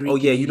he's like Greek. Oh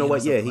yeah, you know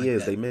what? Yeah, he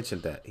is. That. They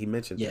mentioned that. He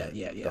mentioned that.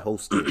 Yeah. The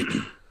host did.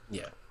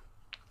 Yeah.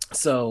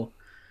 So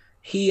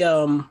he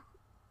and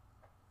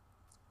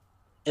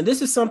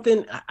this is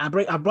something I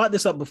brought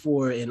this up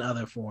before in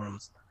other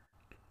forums.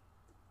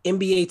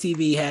 NBA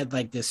TV had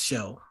like this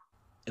show.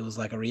 It was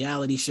like a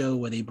reality show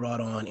where they brought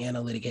on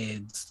analytic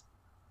heads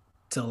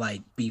to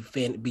like be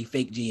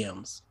fake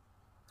GMs.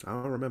 I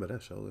don't remember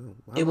that show.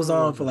 It was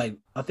on for like,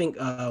 I think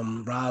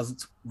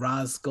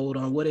Roz Gold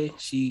on Woody.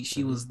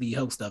 She was the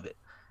host of it.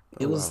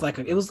 It was like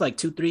it was like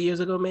 2-3 years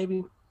ago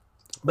maybe,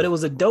 but it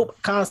was a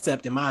dope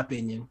concept in my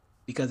opinion,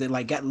 because it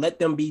like let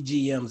them be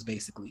GMs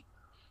basically,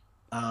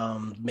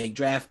 make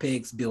draft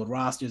picks, build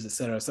rosters,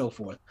 etc. and so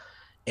forth.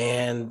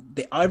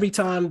 And every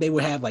time they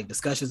would have like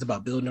discussions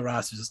about building the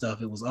rosters and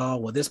stuff, it was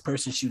this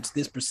person shoots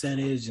this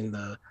percentage and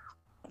the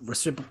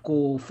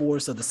reciprocal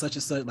force of the such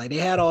and such. Like they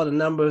had all the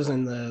numbers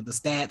and the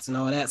stats and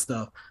all that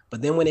stuff.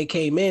 But then when they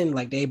came in,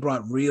 like they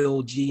brought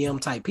real GM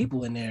type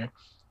people in there,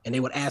 and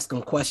they would ask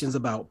them questions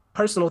about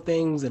personal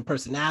things and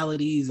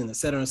personalities and et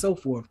cetera and so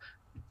forth.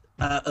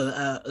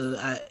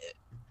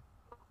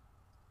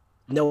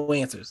 No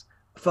answers.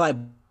 I feel like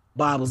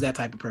Bob was that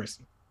type of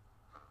person,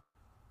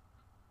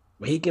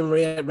 where he can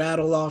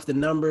rattle off the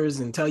numbers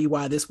and tell you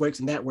why this works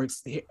and that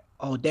works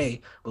all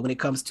day. But when it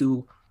comes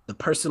to the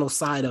personal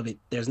side of it,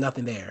 there's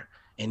nothing there.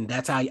 And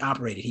that's how he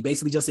operated. He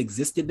basically just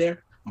existed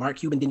there. Mark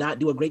Cuban did not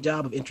do a great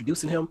job of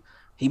introducing him.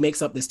 He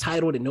makes up this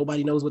title that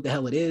nobody knows what the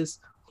hell it is.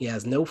 He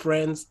has no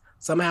friends.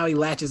 Somehow he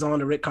latches on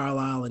to Rick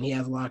Carlisle, and he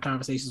has a lot of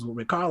conversations with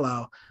Rick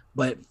Carlisle.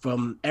 But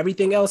from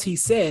everything else he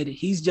said,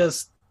 he's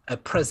just a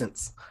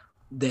presence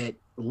that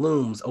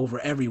looms over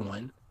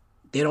everyone.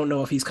 They don't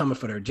know if he's coming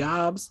for their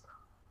jobs.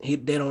 They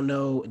don't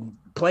know,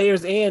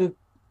 players and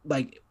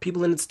like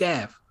people in the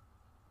staff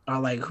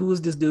are like, who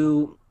is this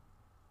dude?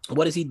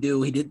 What does he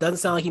do? Doesn't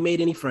sound like he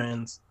made any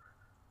friends.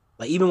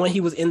 Like even when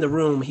he was in the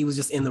room, he was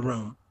just in the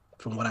room.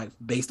 From what I,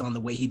 based on the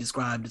way he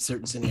described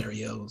certain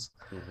scenarios,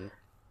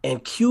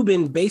 and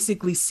Cuban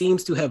basically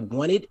seems to have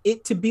wanted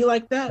it to be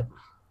like that.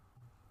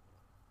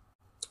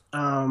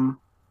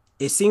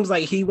 It seems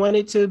like he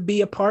wanted to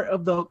be a part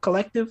of the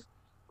collective,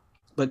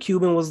 but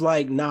Cuban was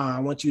like, "Nah, I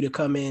want you to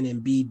come in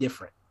and be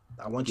different.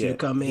 I want you to Yeah,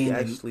 come he in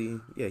and actually,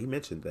 yeah, he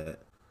mentioned that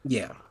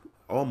yeah,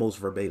 almost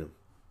verbatim.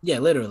 yeah,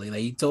 literally. Like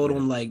he told Yeah,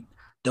 him, like,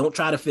 don't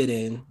try to fit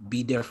in,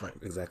 be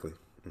different." exactly.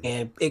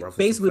 And it Ruffle some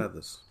basically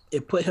feathers.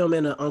 it put him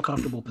in an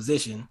uncomfortable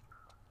position.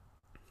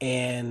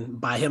 And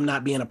by him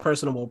not being a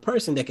personable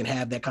person that can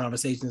have that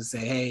conversation and say,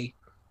 "Hey,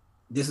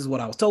 this is what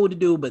I was told to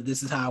do, but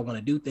this is how I want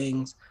to do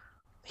things."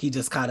 He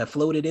just kind of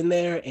floated in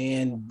there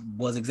and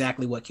was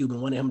exactly what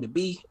Cuban wanted him to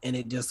be. And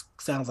it just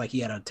sounds like he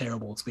had a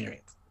terrible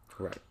experience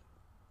Right.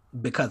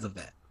 because of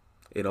that.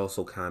 It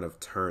also kind of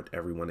turned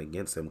everyone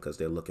against him because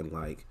they're looking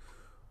like,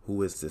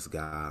 who is this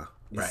guy?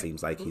 It Right.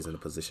 seems like he's in a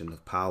position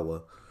of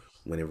power,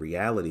 when in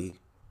reality,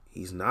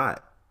 he's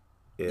not.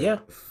 Yeah.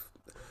 If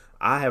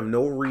I have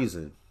no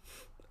reason,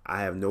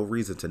 I have no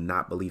reason to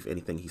not believe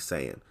anything he's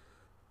saying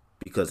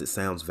because it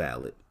sounds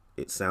valid.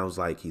 It sounds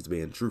like he's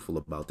being truthful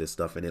about this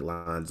stuff and it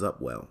lines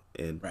up well.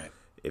 And Right.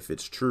 if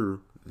it's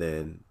true,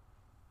 then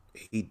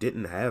he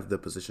didn't have the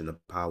position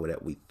of power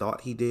that we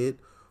thought he did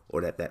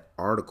or that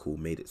article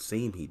made it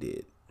seem he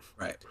did.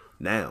 Right.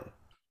 Now,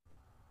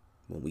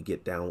 when we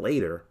get down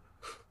later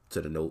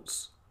to the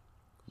notes,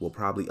 we'll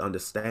probably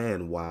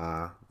understand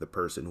why the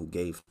person who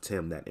gave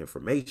Tim that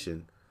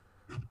information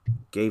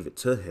gave it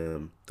to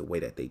him the way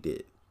that they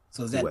did.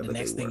 So is that the Whoever they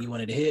next thing were. you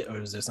wanted to hit,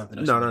 or is there something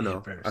else you No, no, wanted to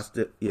hit no. I first?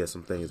 still, yeah,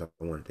 some things I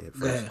wanted to hit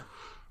Go first.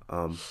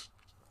 ahead.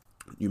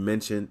 You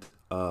mentioned,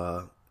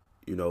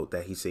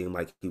 that he seemed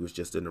like he was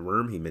just in the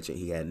room. He mentioned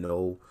he had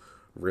no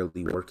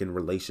really working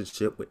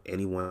relationship with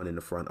anyone in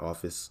the front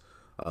office.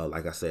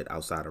 Like I said,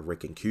 outside of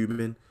Rick and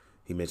Cuban,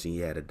 he mentioned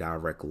he had a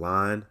direct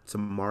line to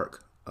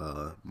Mark.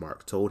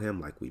 Mark told him,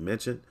 like we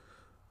mentioned,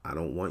 I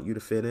don't want you to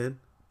fit in.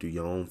 Do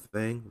your own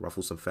thing.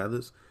 Ruffle some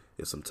feathers.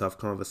 If some tough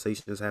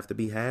conversations have to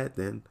be had,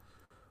 then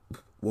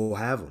we'll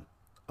have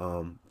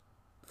them.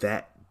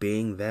 That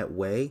being that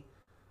way,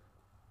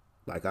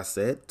 like I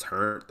said,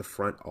 turned the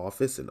front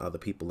office and other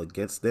people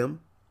against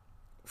them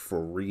for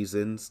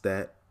reasons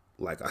that,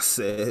 like I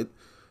said,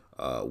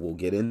 we'll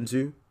get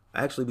into.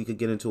 Actually, we could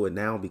get into it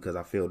now because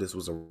I feel this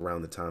was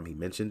around the time he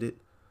mentioned it.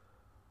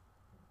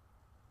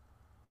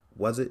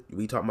 Was it?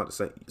 We talking about the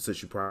same,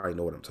 since you probably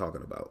know what I'm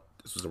talking about.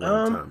 This was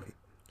around the Um, time.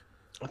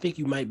 I think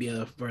you might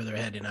be further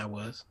ahead than I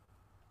was.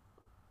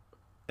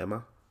 Am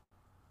I?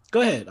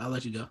 Go ahead. I'll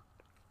let you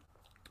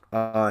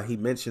go. He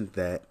mentioned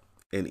that,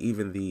 and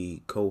even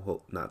the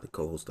co-host, not the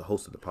co-host, the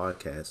host of the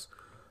podcast,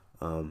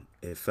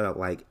 it felt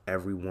like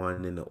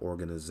everyone in the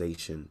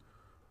organization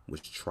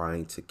was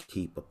trying to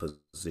keep a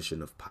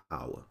position of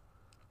power,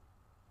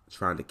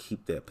 trying to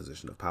keep that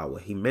position of power.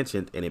 He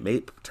mentioned, and it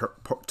made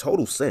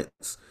total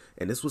sense,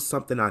 and this was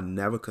something I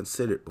never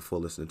considered before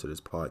listening to this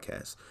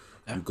podcast.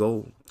 Okay. You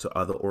go to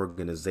other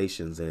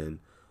organizations and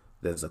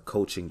there's a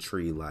coaching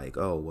tree like,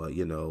 oh,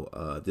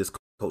 well, this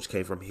coach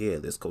came from here,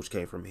 this coach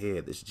came from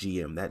here, this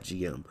GM, that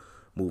GM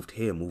moved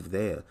here, moved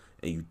there.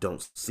 And you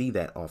don't see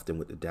that often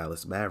with the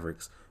Dallas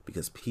Mavericks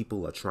because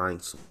people are trying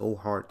so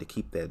hard to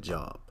keep their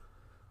job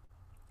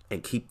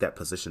and keep that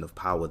position of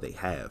power they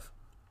have,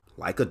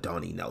 like a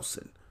Donnie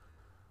Nelson.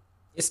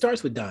 It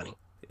starts with Donnie.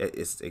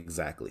 It's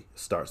exactly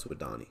starts with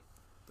Donnie.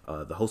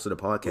 The host of the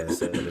podcast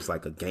said it's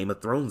like a Game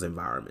of Thrones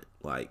environment.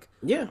 Like,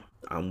 Yeah.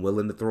 I'm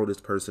willing to throw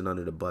this person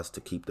under the bus to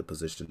keep the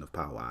position of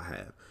power I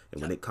have.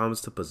 And when it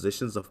comes to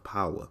positions of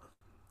power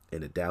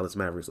in the Dallas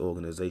Mavericks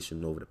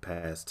organization over the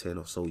past 10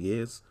 or so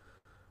years,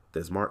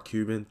 there's Mark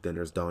Cuban, then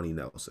there's Donnie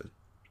Nelson.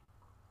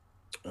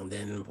 And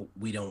then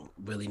we don't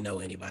really know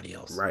anybody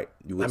else. Right.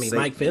 You would say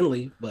Mike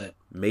Finley, but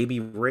maybe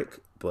Rick,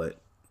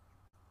 but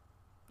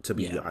to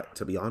be yeah.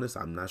 honest,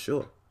 I'm not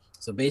sure.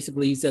 So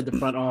basically, he said the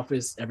front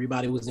office,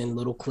 everybody was in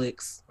little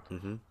cliques.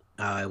 Mm-hmm.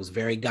 It was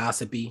very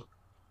gossipy.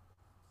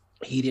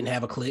 He didn't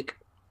have a clique.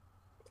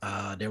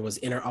 There was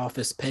inner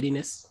office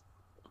pettiness.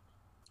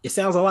 It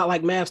sounds a lot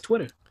like Mavs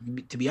Twitter,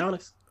 to be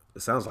honest.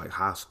 It sounds like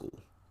high school.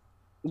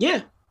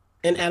 Yeah.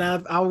 And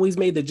I've always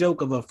made the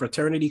joke of a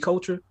fraternity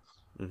culture.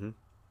 Mm-hmm.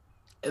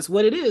 It's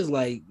what it is.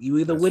 Like, you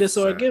either with us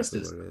or against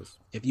us.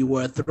 If you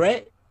were a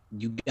threat,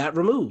 you got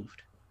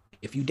removed.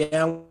 If you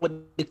down with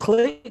the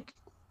clique,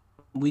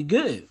 we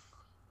good.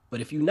 But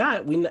if you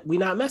not, we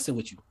not messing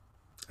with you.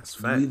 That's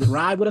facts. You either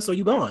ride with us or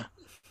you gone.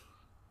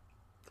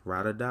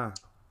 Ride or die.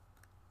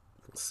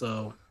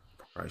 So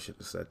I should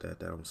have said that.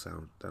 That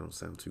don't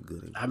sound too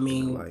good. I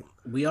mean,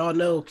 we all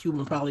know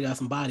Cuban probably got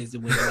some bodies that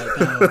went like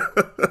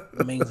power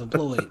remains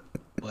employed.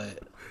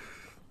 But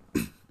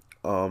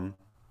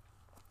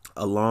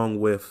along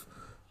with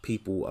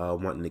people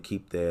wanting to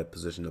keep their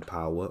position of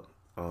power,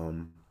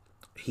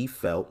 he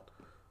felt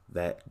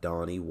that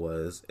Donnie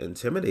was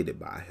intimidated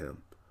by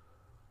him,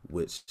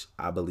 which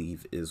I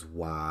believe is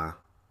why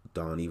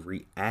Donnie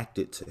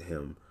reacted to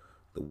him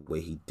the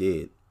way he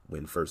did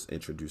when first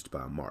introduced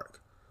by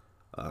Mark.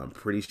 I'm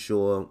pretty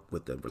sure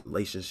with the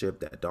relationship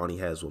that Donnie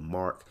has with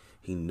Mark,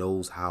 he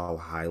knows how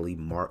highly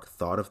Mark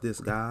thought of this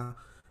guy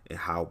and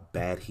how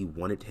bad he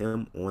wanted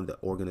him on the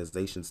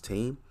organization's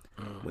team.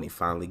 When he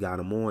finally got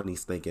him on,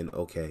 he's thinking,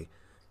 okay,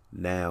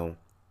 now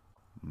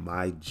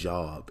my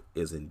job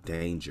is in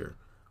danger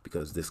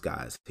because this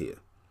guy is here.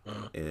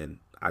 And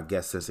I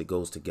guess since it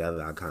goes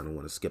together, I kind of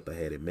want to skip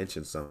ahead and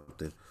mention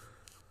something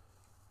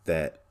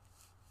that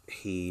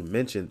he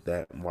mentioned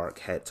that Mark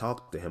had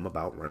talked to him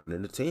about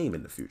running the team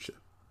in the future.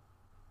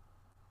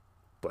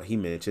 But he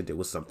mentioned it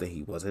was something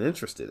he wasn't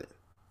interested in.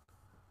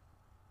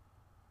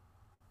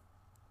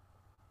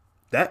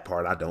 That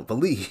part I don't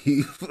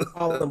believe.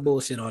 All the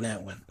bullshit on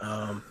that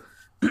one.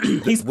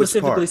 He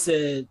specifically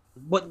said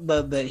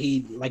that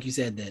he, like you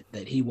said,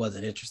 that he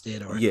wasn't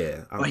interested, or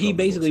or he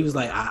basically was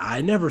like, I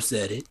never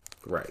said it,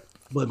 right?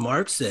 But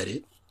Mark said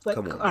it. Like,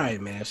 all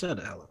right, man, shut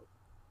the hell up.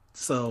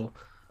 So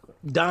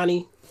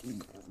Donnie,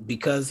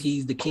 because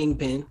he's the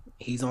kingpin,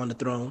 he's on the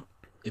throne,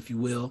 if you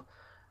will,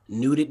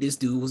 knew that this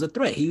dude was a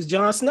threat. He was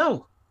Jon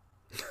Snow.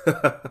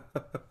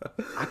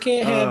 I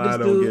can't have this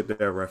dude. I don't get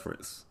that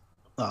reference.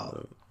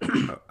 Oh.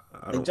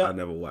 I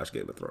never watched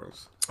Game of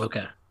Thrones.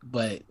 Okay.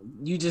 But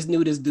you just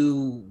knew this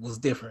dude was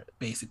different,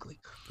 basically.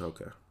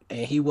 Okay.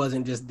 And he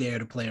wasn't just there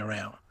to play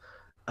around.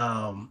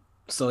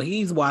 So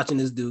he's watching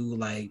this dude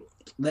like,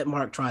 let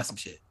Mark try some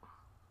shit.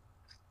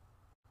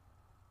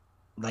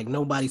 Like,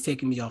 nobody's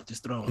taking me off this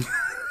throne.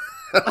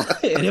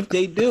 And if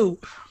they do,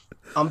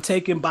 I'm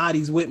taking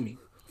bodies with me.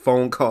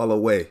 Phone call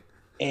away.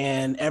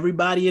 And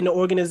everybody in the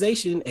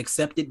organization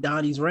accepted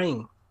Donnie's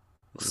reign.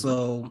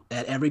 So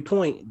at every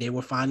point, they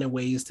were finding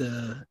ways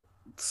to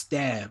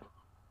stab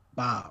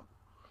Bob.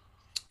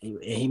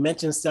 And he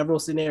mentioned several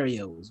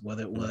scenarios,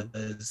 whether it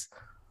was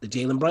the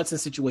Jalen Brunson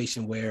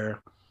situation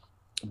where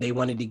they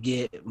wanted to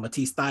get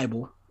Matisse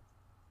Thybulle,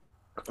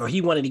 or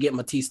he wanted to get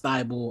Matisse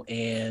Thybulle,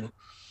 and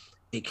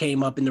it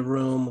came up in the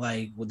room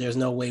like, well, there's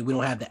no way, we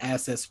don't have the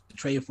assets to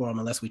trade for him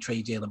unless we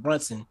trade Jalen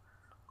Brunson.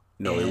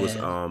 No, and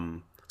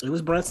it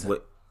was Brunson.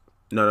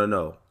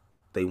 No.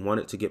 They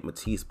wanted to get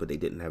Matisse, but they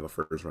didn't have a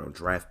first round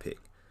draft pick.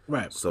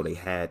 Right. So they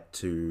had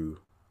to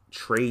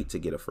trade to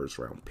get a first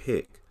round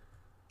pick.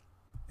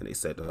 And they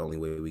said the only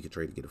way we could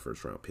trade to get a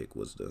first round pick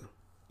was to.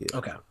 Yeah.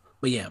 Okay.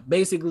 But yeah,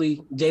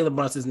 basically, Jalen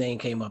Brunson's name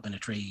came up in a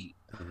trade.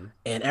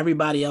 And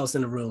everybody else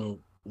in the room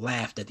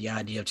laughed at the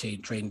idea of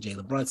trading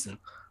Jalen Brunson.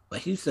 But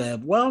he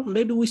said, well,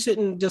 maybe we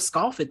shouldn't just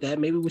scoff at that.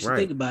 Maybe we should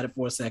think about it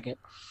for a second.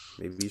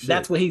 Maybe you should.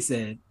 That's what he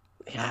said,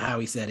 how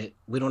he said it.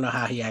 We don't know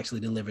how he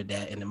actually delivered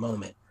that in the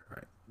moment.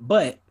 Right.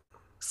 But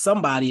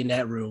somebody in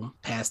that room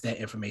passed that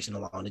information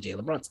along to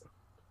Jalen Brunson.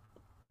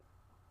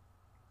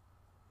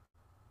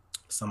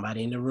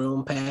 Somebody in the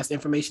room passed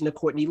information to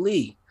Courtney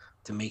Lee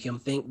to make him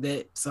think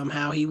that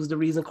somehow he was the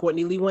reason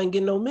Courtney Lee wasn't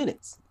getting no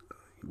minutes.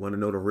 You want to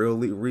know the real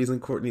reason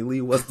Courtney Lee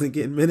wasn't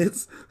getting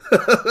minutes?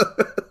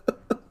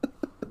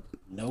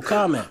 No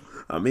comment.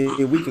 I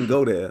mean, we can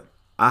go there.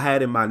 I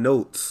had in my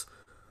notes,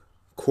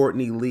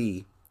 Courtney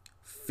Lee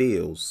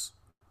feels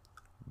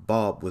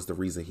Bob was the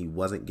reason he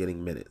wasn't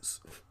getting minutes.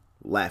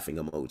 Laughing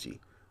emoji.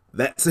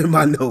 That's in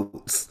my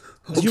notes.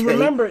 Okay? You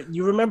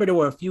remember there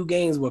were a few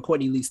games where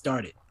Courtney Lee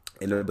started.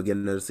 In the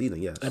beginning of the season,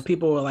 yes. And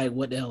people were like,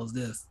 what the hell is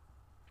this?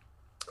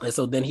 And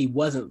so then he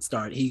wasn't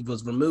started. He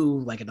was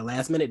removed like at the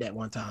last minute that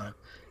one time.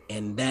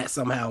 And that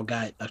somehow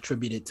got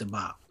attributed to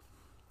Bob.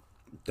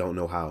 Don't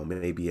know how.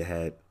 Maybe it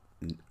had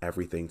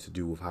everything to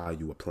do with how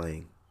you were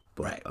playing.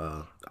 But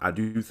right. I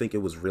do think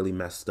it was really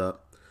messed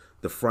up.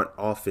 The front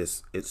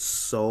office, it's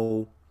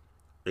so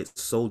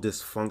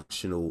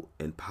dysfunctional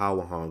and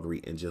power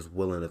hungry and just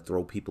willing to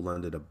throw people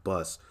under the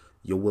bus.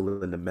 You're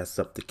willing to mess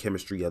up the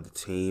chemistry of the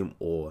team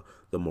or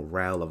the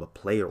morale of a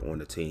player on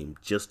the team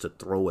just to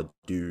throw a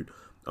dude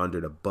under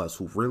the bus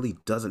who really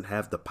doesn't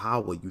have the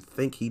power you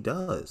think he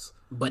does.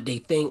 But they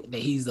think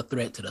that he's the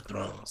threat to the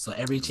throne. So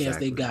every chance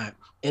they got.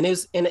 And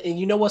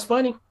you know what's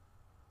funny?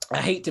 I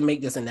hate to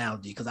make this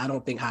analogy because I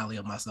don't think highly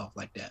of myself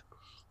like that.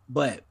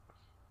 But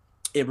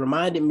it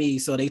reminded me,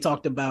 so they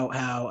talked about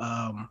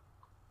how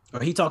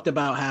he talked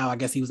about how I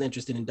guess he was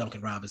interested in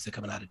Duncan Robinson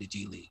coming out of the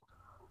G League.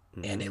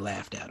 And they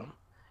laughed at him.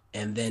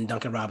 And then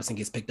Duncan Robinson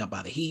gets picked up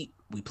by the Heat.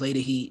 We play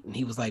the Heat, and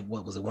he was like,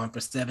 what was it, 1 for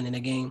 7 in a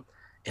game?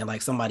 And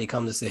like somebody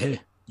comes and say, hey,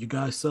 you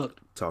guys suck.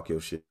 Talk your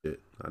shit.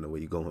 I know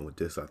where you're going with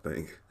this, I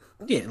think.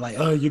 Yeah, like,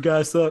 oh, you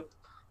guys suck.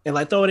 And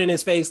like throw it in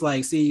his face,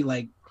 like, see,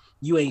 like,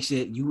 you ain't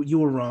shit. You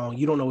were wrong.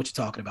 You don't know what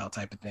you're talking about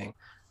type of thing.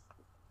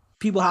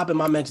 People hop in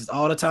my mentions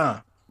all the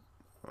time.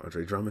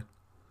 Andre Drummond?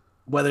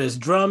 Whether it's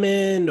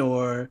Drummond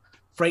or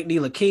Frank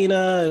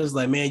Ntilikina, it's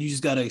like, man, you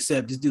just got to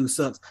accept this dude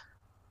sucks.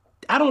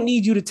 I don't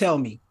need you to tell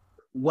me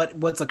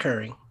what's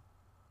occurring.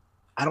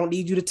 I don't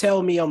need you to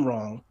tell me I'm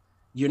wrong.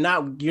 You're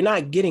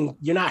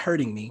not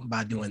hurting me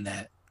by doing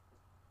that.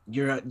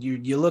 You're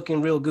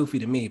looking real goofy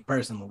to me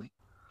personally.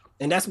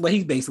 And that's what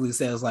he basically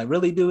says. Like,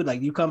 really, dude?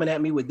 Like, you coming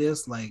at me with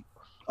this, like,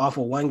 off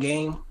of one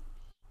game?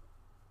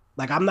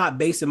 Like, I'm not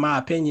basing my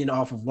opinion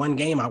off of one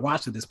game I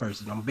watched with this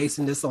person. I'm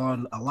basing this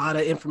on a lot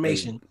of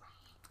information.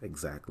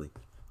 Exactly.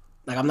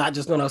 Like, I'm not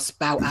just gonna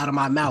spout out of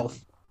my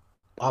mouth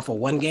off of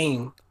one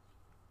game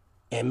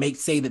and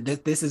say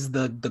that this is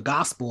the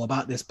gospel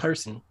about this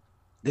person.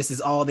 This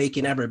is all they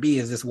can ever be,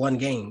 is this one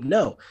game.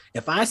 No,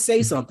 if I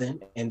say something,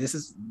 and this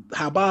is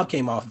how Bob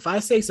came off, if I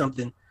say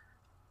something,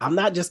 I'm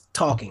not just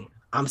talking.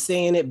 I'm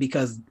saying it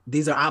because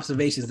these are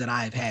observations that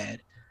I've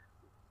had.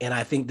 And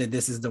I think that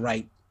this is the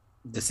right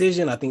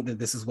decision. I think that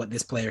this is what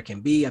this player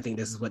can be. I think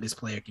this is what this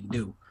player can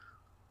do.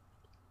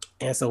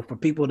 And so for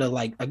people to,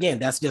 like, again,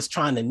 that's just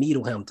trying to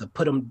needle him, to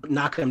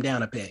knock him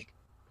down a peg.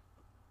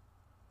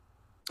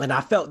 And I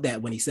felt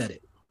that when he said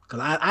it.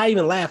 Because I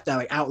even laughed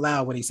out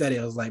loud when he said it.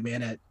 I was like,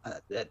 man,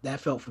 that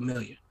felt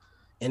familiar.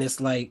 And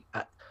it's like,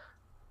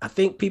 I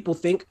think people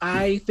think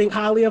I think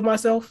highly of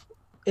myself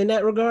in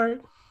that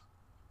regard.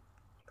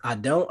 I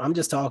don't. I'm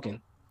just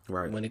talking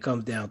when it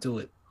comes down to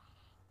it.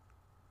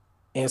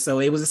 And so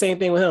it was the same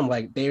thing with him.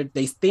 Like, they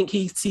think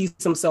he sees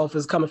himself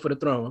as coming for the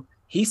throne.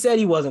 He said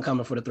he wasn't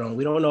coming for the throne.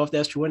 We don't know if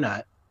that's true or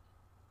not.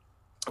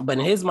 But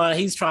in his mind,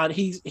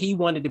 he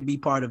wanted to be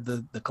part of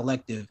the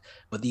collective,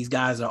 but these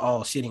guys are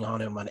all shitting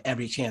on him on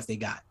every chance they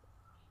got,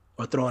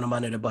 or throwing him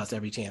under the bus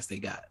every chance they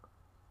got.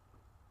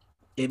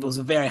 It was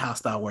a very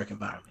hostile work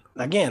environment.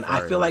 Again,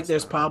 I feel like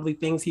there's probably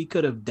things he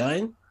could have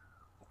done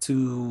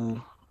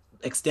to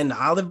extend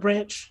the olive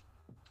branch.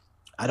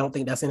 I don't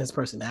think that's in his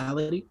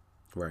personality.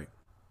 Right.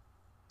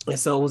 And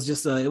so it was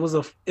just it was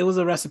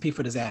a recipe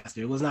for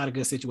disaster. It was not a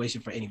good situation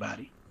for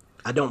anybody.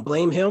 I don't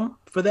blame him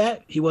for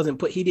that. He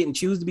didn't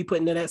choose to be put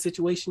into that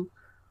situation.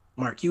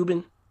 Mark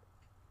Cuban,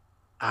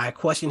 I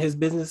question his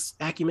business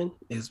acumen,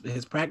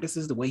 his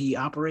practices, the way he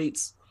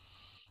operates.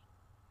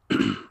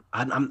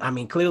 I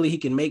mean, clearly he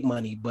can make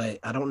money, but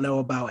I don't know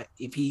about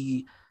if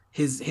the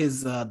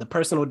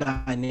personal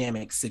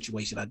dynamics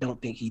situation. I don't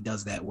think he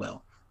does that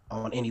well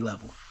on any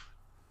level.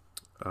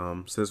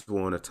 Since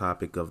we're on the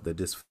topic of the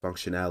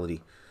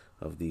dysfunctionality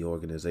of the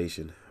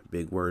organization,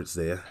 big words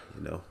there,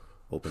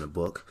 open a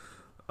book.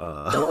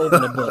 Don't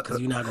open the book, because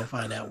you're not going to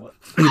find that one.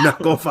 You're not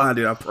going to find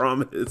it, I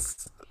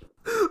promise.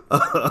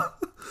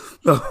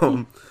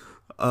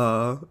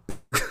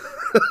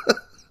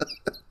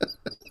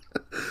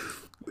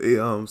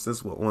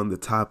 Since we're on the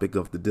topic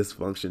of the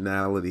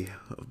dysfunctionality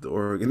of the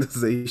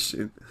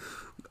organization,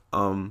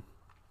 some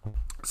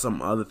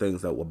other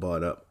things that were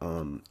brought up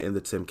in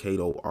the Tim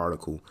Cato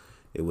article,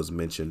 it was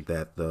mentioned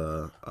that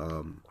the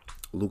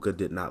Luka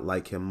did not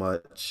like him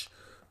much.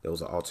 There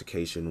was an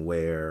altercation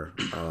where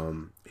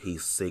he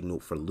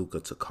signaled for Luka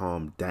to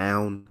calm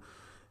down,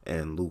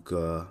 and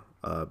Luka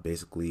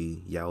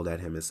basically yelled at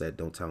him and said,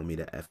 "Don't tell me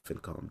to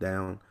effing calm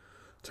down."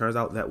 Turns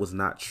out that was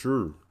not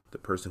true. The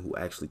person who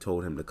actually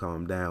told him to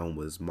calm down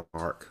was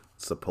Mark,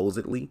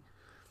 supposedly.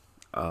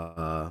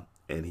 And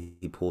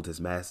he pulled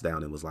his mask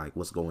down and was like,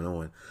 "What's going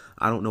on?"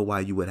 I don't know why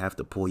you would have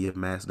to pull your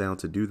mask down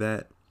to do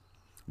that,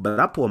 but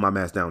I pull my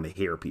mask down to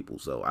hear people,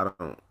 so I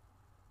don't.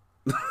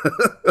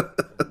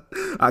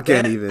 I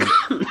can't judge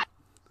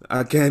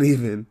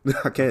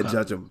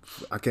him.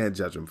 I can't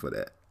judge him for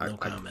that.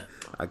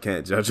 I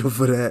can't judge him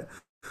for that.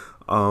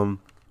 I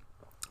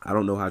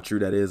don't know how true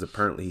that is.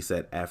 Apparently, he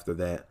said after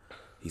that,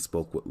 he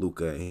spoke with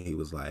Luka and he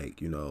was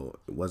like, it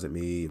wasn't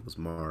me, it was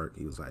Mark.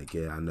 He was like,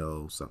 yeah, I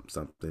know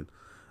something.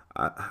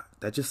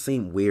 That just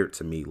seemed weird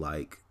to me.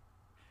 Like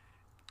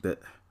that.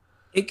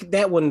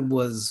 That one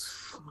was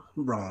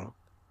wrong.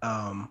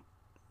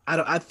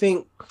 I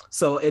think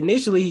so.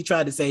 Initially, he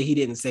tried to say he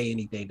didn't say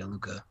anything to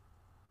Luka,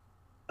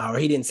 or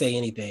he didn't say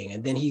anything,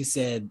 and then he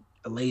said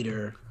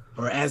later,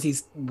 or as he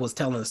was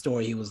telling the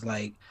story, he was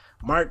like,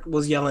 Mark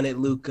was yelling at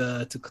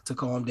Luka to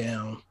calm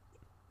down,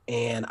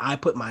 and I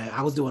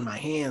was doing my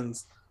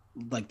hands,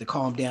 like the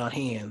calm down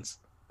hands,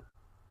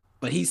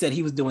 but he said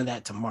he was doing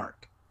that to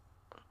Mark.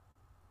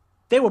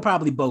 They were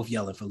probably both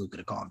yelling for Luka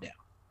to calm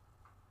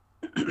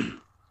down,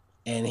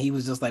 and he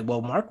was just like,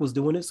 well, Mark was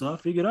doing it, so I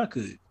figured I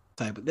could.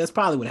 That's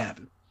probably what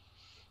happened.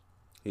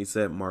 He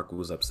said Mark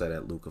was upset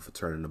at Luka for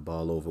turning the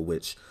ball over,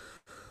 which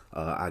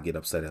I get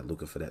upset at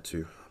Luka for that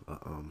too.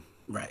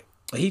 Right.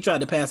 But he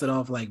tried to pass it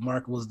off like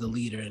Mark was the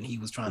leader and he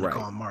was trying to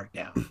calm Mark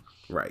down.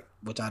 Right.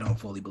 Which I don't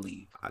fully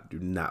believe. I do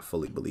not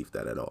fully believe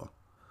that at all.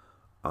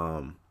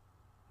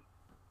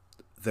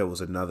 There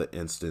was another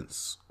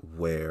instance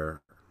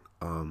where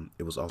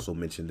it was also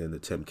mentioned in the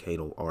Tim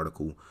Cato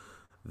article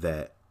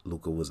that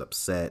Luka was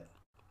upset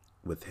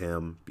with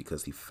him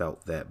because he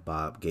felt that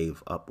Bob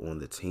gave up on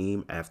the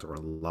team after a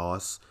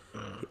loss.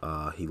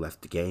 He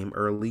left the game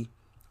early.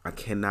 I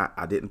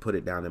didn't put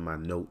it down in my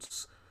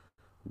notes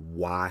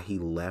why he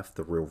left,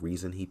 the real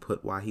reason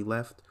why he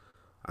left.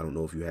 I don't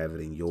know if you have it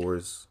in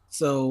yours.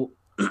 So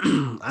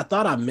I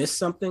thought I missed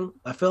something.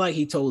 I feel like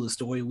he told the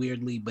story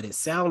weirdly, but it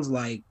sounds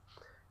like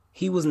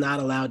he was not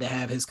allowed to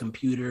have his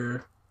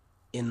computer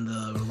in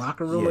the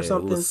locker room or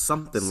something. It was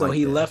something so like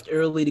he that. left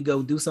early to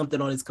go do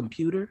something on his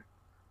computer.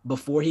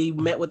 before he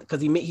met with,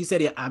 because he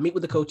said, I meet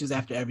with the coaches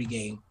after every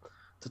game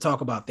to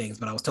talk about things,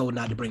 but I was told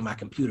not to bring my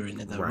computer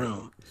into the Right.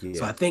 room.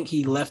 So I Yeah. think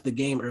he left the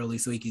game early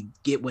so he could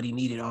get what he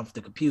needed off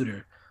the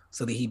computer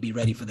so that he'd be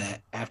ready for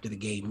that after the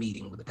game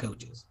meeting with the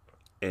coaches.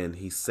 And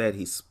he said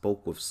he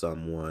spoke with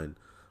someone,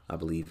 I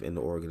believe, in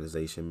the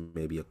organization,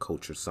 maybe a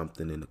coach or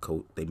something, and the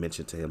coach, they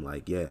mentioned to him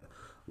like, yeah,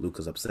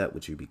 Luka's upset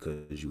with you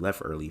because you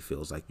left early. He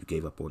feels like you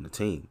gave up on the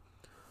team.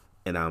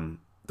 And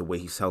the way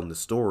he's telling the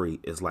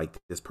story is like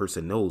this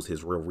person knows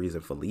his real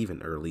reason for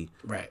leaving early,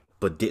 Right.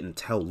 but didn't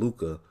tell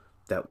Luka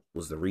that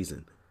was the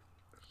reason.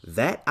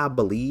 That I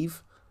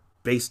believe,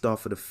 based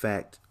off of the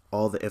fact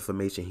all the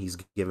information he's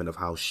given of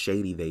how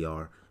shady they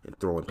are and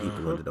throwing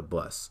people under the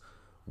bus.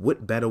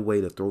 What better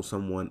way to throw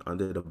someone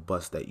under the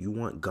bus that you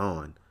want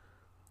gone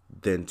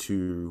than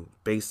to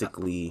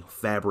basically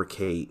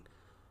fabricate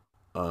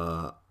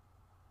uh,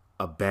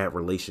 a bad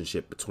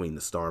relationship between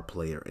the star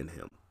player and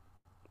him?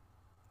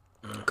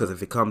 Because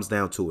if it comes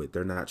down to it,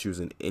 they're not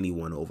choosing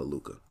anyone over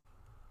Luka.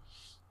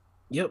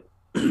 Yep.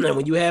 And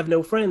when you have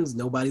no friends,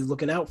 nobody's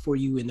looking out for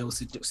you in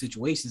those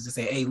situations to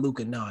say, hey,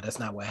 Luka, no, that's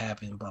not what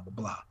happened, blah, blah,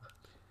 blah.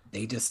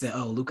 They just said,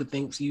 oh, Luka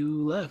thinks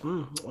you left.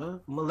 Well, I'm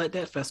going to let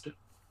that fester.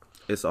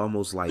 It's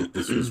almost like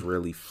this was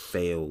really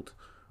failed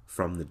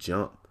from the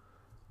jump.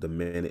 The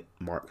minute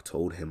Mark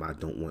told him, I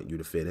don't want you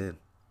to fit in.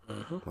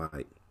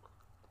 Like,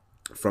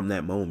 from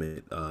that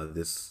moment,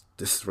 this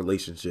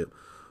relationship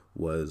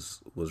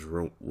was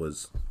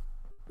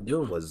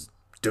Doom.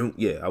 doomed.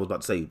 Yeah, I was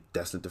about to say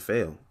destined to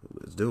fail.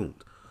 It was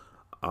doomed.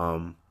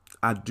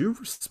 I do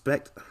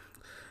respect.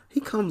 He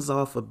comes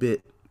off a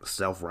bit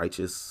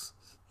self-righteous,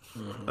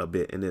 a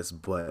bit in this,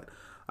 but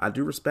I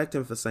do respect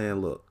him for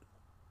saying, "Look,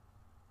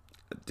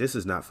 this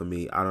is not for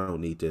me. I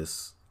don't need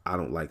this. I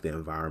don't like the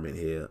environment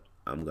here.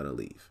 I'm gonna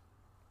leave."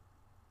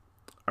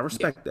 I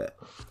respect that.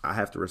 I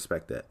have to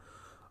respect that.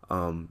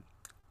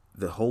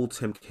 The whole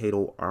Tim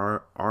Cato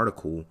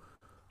article,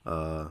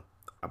 I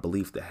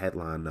believe the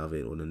headline of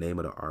it or the name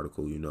of the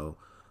article,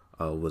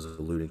 was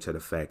alluding to the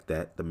fact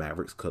that the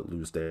Mavericks could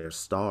lose their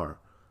star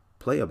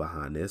player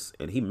behind this.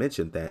 And he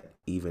mentioned that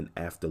even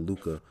after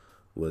Luka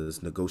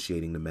was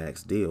negotiating the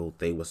max deal,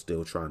 they were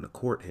still trying to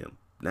court him.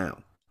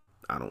 Now,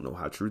 I don't know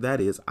how true that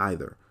is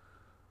either.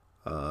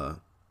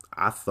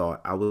 I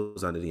thought I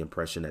was under the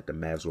impression that the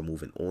Mavs were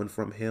moving on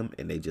from him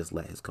and they just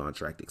let his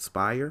contract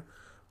expire.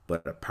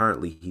 But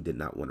apparently he did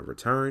not want to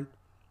return.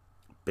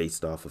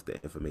 Based off of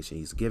the information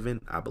he's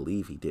given, I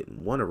believe he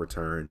didn't want to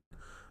return.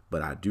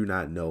 But I do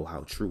not know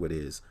how true it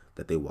is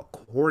that they were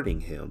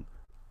courting him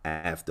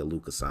after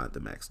Luka signed the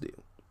max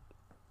deal.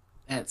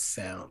 That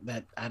sound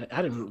that I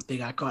didn't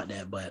think I caught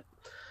that, but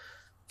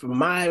from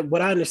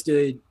what I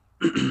understood,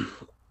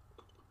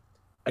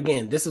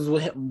 again, this is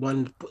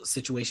one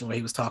situation where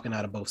he was talking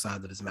out of both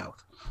sides of his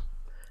mouth.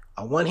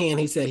 On one hand,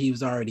 he said he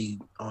was already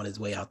on his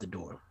way out the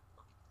door,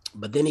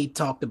 but then he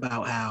talked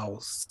about how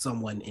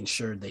someone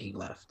ensured that he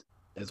left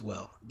as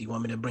well. Do you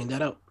want me to bring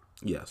that up?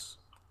 Yes.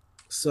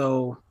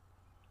 So,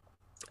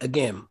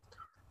 again,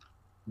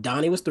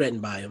 Donnie was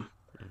threatened by him.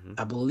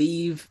 I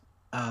believe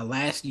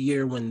last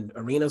year when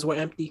arenas were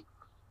empty,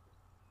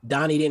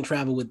 Donnie didn't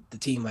travel with the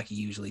team like he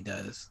usually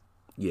does.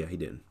 Yeah, he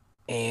didn't.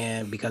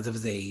 And because of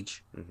his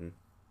age.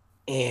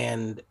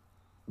 And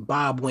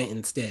Bob went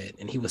instead,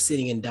 and he was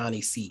sitting in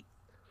Donnie's seat.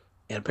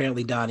 And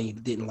apparently Donnie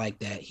didn't like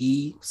that.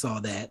 He saw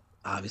that,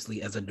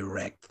 obviously, as a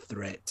direct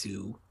threat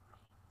to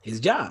his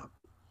job.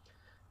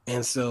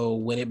 And so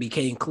when it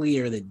became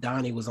clear that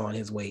Donnie was on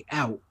his way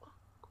out,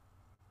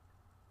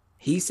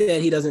 he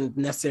said he doesn't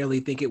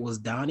necessarily think it was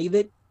Donnie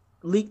that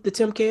leaked the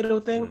Tim Cato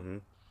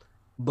thing,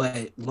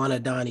 but one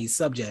of Donnie's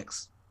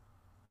subjects,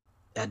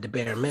 at the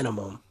bare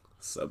minimum,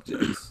 said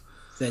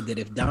that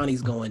if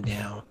Donnie's going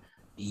down,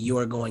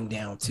 you're going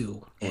down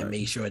too, and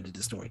made sure that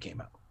the story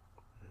came out.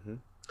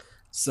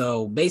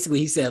 So basically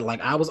he said, like,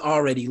 I was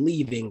already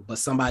leaving, but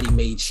somebody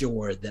made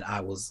sure that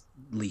I was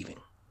leaving,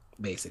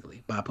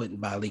 basically,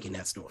 by leaking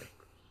that story.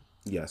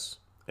 Yes.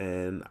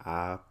 And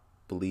I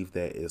believe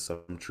there is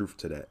some truth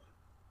to that.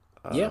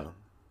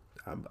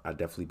 I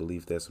definitely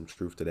believe there's some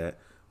truth to that,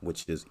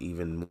 which is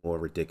even more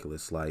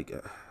ridiculous. Like,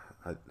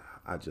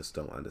 I just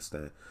don't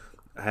understand.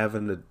 I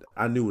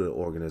knew the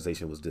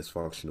organization was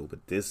dysfunctional,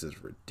 but this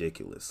is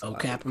ridiculous. Oh,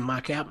 like, Captain,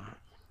 my Captain.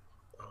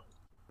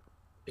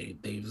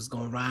 They was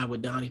gonna ride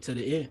with Donnie to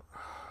the end,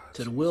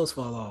 till the wheels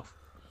fall off.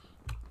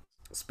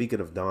 Speaking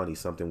of Donnie,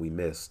 something we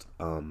missed.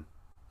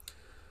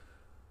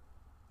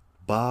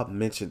 Bob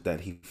mentioned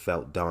that he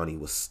felt Donnie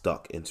was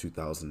stuck in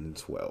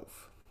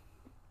 2012,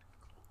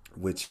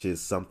 which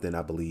is something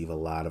I believe a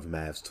lot of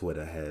Mavs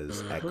Twitter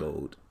has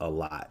echoed a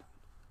lot,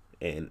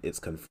 and it's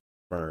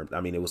confirmed.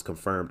 I mean, it was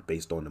confirmed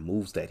based on the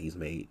moves that he's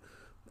made,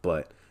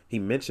 but he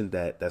mentioned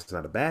that that's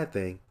not a bad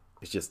thing.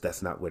 It's just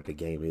that's not where the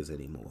game is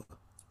anymore.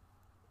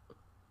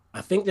 I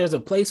think there's a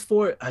place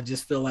for it. I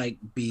just feel like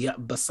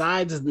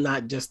besides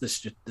not just the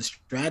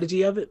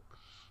strategy of it,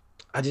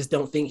 I just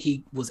don't think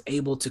he was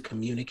able to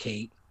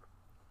communicate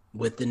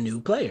with the new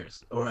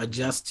players or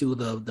adjust to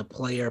the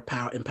player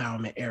power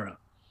empowerment era.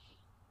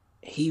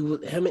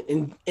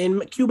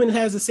 and Cuban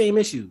has the same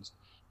issues.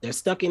 They're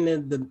stuck in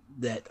the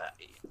that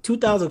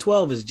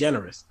 2012 is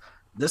generous.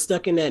 They're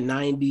stuck in that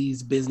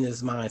 90s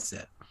business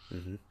mindset,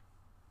 Hmm.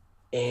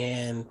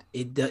 and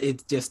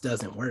it just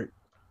doesn't work.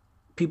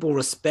 People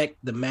respect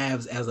the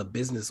Mavs as a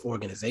business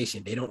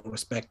organization. They don't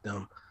respect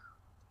them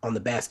on the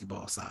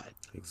basketball side.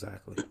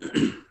 Exactly.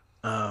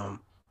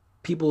 um,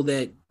 People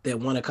that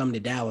want to come to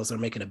Dallas are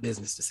making a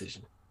business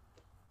decision.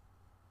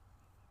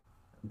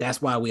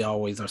 That's why we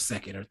always are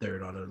second or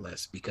third on the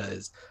list,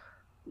 because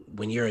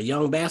when you're a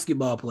young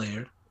basketball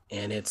player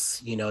and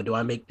it's, do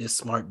I make this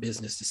smart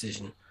business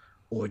decision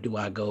or do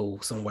I go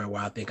somewhere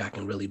where I think I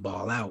can really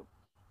ball out?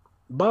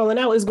 Balling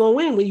out is going to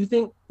win when you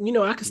think,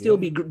 I can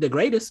still Yeah. be the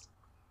greatest.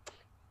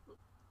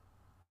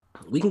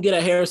 We can get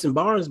a Harrison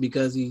Barnes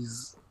because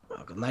he's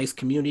a nice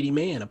community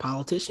man, a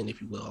politician,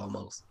 if you will,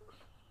 almost.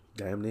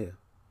 Damn near.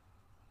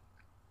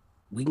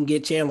 We can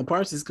get Chandler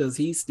Parsons because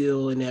he's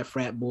still in that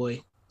frat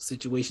boy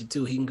situation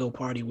too. He can go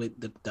party with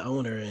the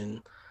owner,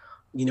 and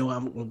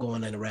I'm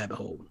going in a rabbit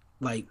hole.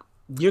 Like,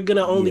 you're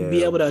gonna only be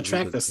Yeah, able to we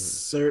attract could. a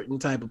certain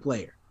type of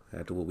player.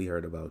 After what we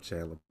heard about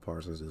Chandler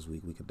Parsons this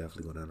week, we could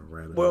definitely go down a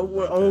rabbit We're, hole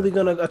we're about only that.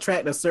 gonna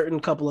attract a certain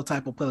couple of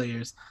type of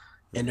players,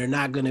 and Mhm. they're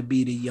not gonna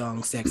be the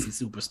young, sexy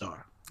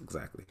superstar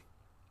Exactly.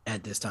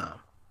 at this time,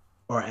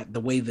 or at the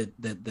way that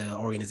the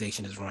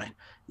organization is run.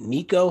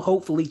 Nico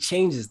hopefully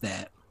changes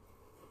that.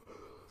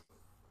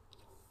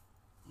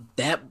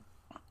 That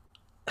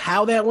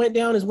How that went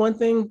down is one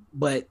thing,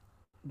 but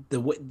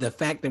the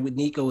fact that with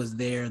Nico is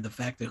there, the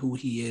fact that who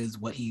he is,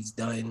 what he's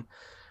done,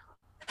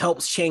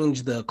 helps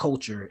change the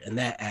culture and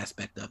that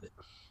aspect of it.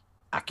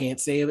 I can't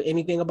say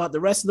anything about the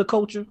rest of the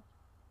culture.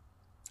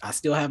 I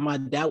still have my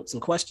doubts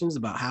and questions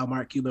about how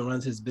Mark Cuban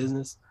runs his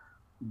business,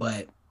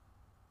 but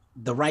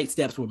the right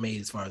steps were made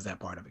as far as that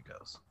part of it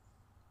goes.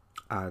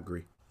 I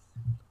agree.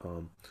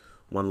 Um,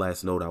 one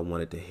last note I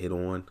wanted to hit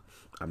on.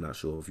 I'm not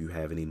sure if you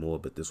have any more,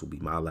 but this will be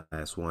my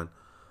last one.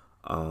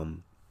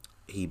 Um,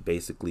 he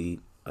basically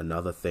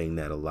another thing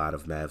that a lot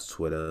of Mavs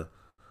Twitter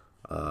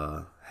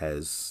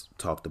has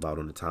talked about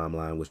on the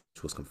timeline, which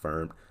was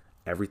confirmed.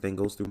 Everything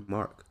goes through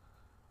Mark.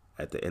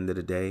 At the end of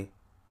the day,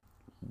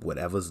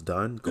 whatever's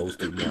done goes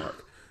through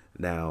Mark.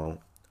 Now,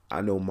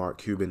 I know Mark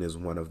Cuban is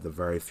one of the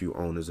very few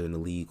owners in the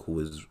league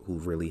who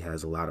really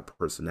has a lot of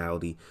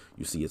personality.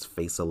 You see his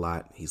face a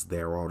lot. He's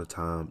there all the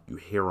time. You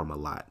hear him a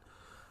lot.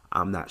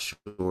 I'm not sure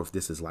if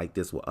this is like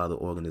this with other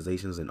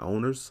organizations and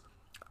owners.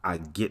 I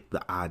get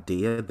the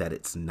idea that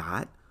it's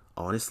not,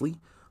 honestly.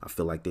 I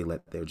feel like they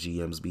let their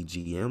GMs be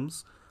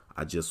GMs.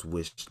 I just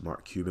wish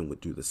Mark Cuban would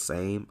do the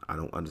same. I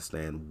don't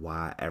understand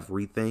why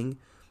everything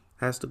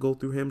has to go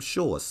through him.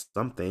 Sure,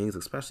 some things,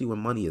 especially when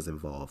money is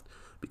involved,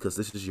 because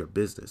this is your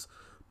business.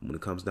 When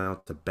it comes down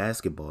to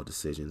basketball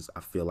decisions,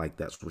 I feel like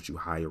that's what you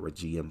hire a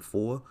GM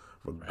for,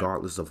 Right.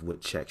 regardless of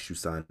what checks you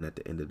sign at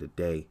the end of the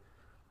day.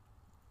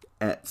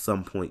 At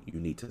some point, you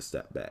need to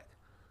step back.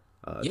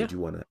 Yeah. Did you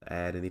want to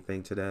add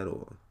anything to that,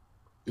 or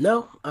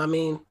No, I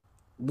mean,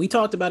 we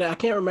talked about it. I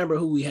can't remember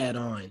who we had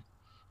on,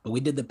 but we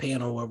did the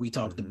panel where we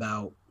talked mm-hmm.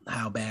 about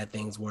how bad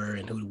things were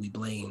and who do we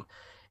blame.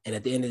 And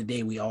at the end of the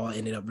day, we all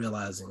ended up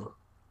realizing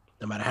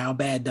no matter how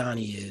bad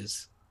Donnie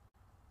is,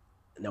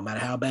 no matter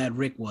how bad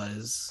Rick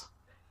was,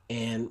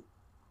 and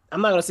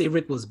I'm not gonna say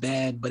Rick was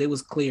bad, but it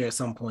was clear at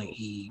some point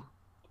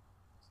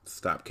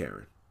stop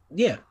caring?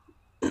 yeah,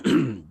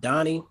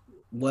 Donnie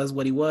was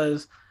what he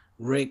was.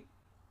 Rick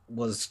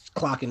was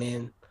clocking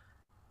in,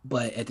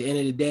 but at the end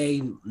of the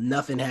day,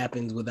 nothing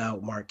happens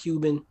without Mark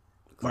Cuban.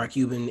 Mark Exactly.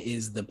 Cuban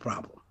is the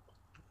problem.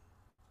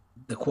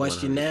 The One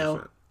question hundred now,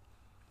 percent.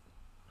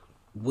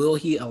 will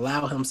he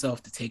allow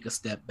himself to take a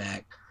step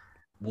back?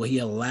 Will he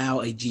allow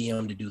a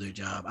GM to do their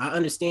job? I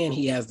understand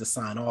he has to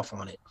sign off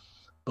on it,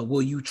 but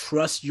will you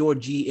trust your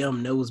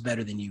GM knows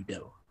better than you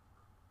do?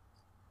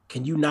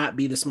 Can you not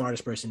be the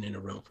smartest person in the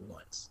room for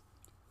once?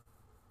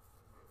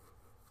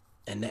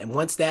 And then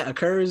once that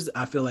occurs,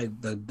 I feel like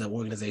the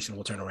organization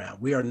will turn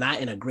around. We are not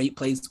in a great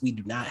place. We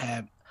do not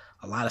have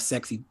a lot of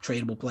sexy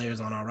tradable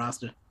players on our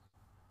roster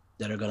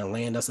that are going to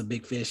land us a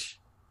big fish.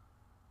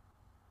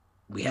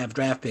 We have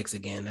draft picks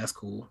again. That's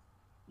cool.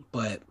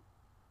 But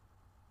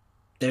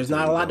there's Until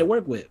not a we lot to don't.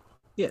 work with.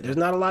 Yeah, Yeah. there's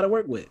not a lot to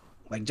work with.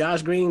 Like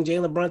Josh Green,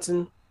 Jalen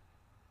Brunson,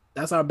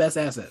 that's our best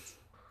assets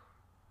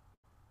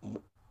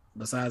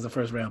besides the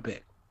first round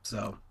pick.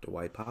 So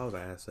Dwight Powell's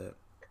an asset.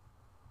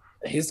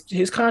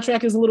 his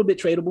contract is a little bit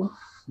tradable.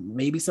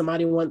 Maybe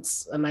somebody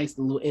wants a nice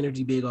little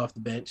energy big off the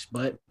bench,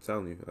 but I'm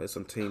telling you, there's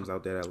some teams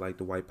out there that like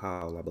Dwight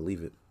Powell. I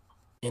believe it.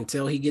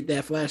 until he get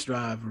that flash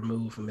drive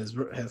removed from his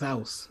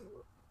house,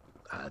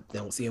 I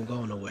don't see him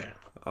going nowhere.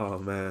 Oh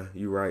man,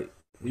 you're right.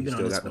 We've He been on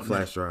still this got for the a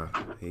minute. flash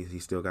drive. He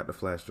still got the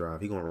flash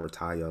drive. He gonna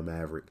retire a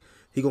Maverick.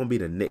 He gonna be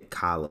the Nick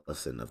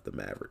Collison of the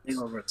They're Mavericks.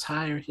 gonna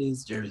retire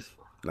his jersey.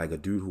 Like a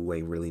dude who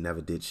ain't really never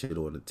did shit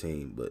on the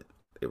team, but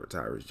they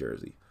retire his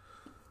jersey.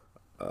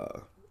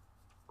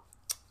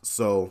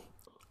 So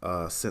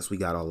since we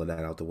got all of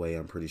that out the way,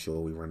 I'm pretty sure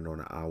we're running on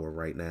an hour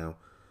right now.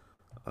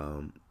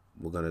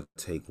 We're going to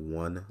take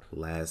one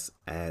last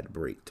ad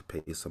break to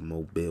pay some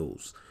more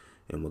bills.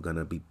 And we're going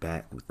to be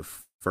back with the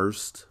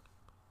first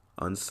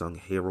unsung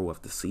hero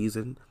of the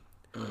season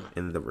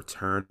and the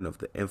return of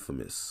the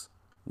infamous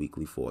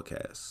weekly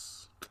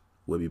forecast.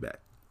 We'll be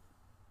back.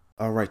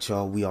 All right,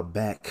 y'all. We are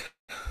back.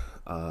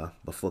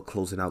 Before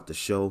closing out the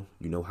show,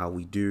 you know how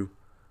we do.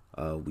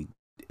 We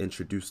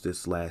introduced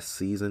this last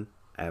season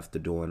after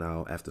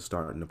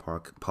starting the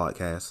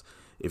podcast.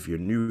 If you're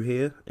new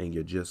here and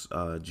you're just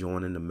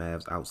joining the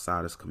Mavs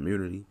Outsiders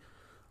community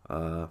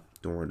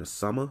during the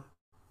summer,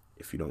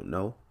 if you don't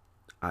know,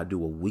 I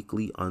do a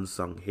weekly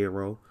unsung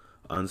hero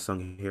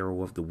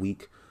of the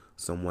week,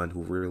 someone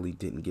who really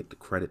didn't get the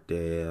credit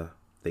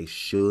they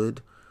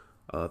should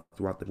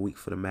throughout the week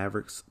for the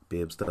Mavericks.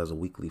 Bibbs does a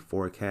weekly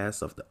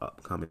forecast of the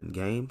upcoming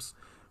games.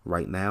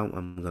 Right now,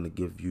 I'm going to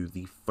give you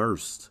the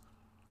first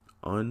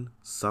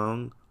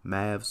unsung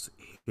Mavs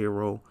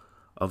hero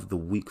of the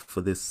week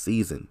for this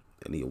season.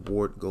 And the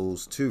award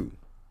goes to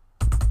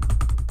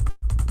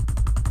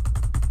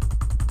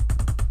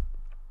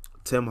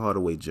Tim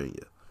Hardaway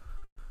Jr.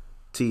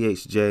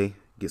 THJ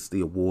gets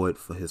the award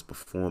for his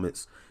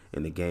performance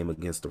in the game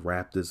against the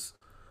Raptors.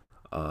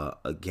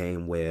 A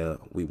game where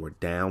we were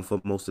down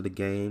for most of the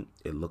game.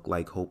 It looked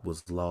like hope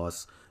was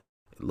lost.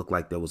 It looked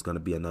like there was going to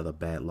be another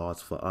bad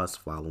loss for us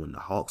following the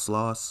Hawks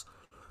loss,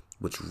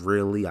 which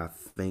really I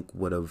think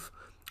would have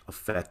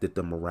affected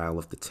the morale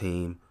of the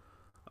team.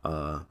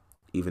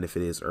 Even if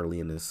it is early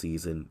in the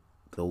season,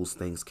 those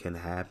things can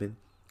happen.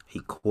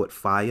 He caught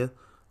fire.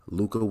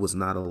 Luka was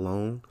not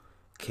alone.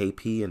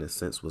 KP, in a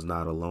sense, was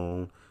not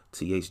alone.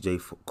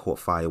 THJ caught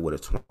fire with a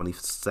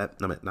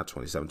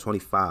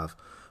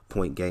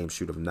 25-point game,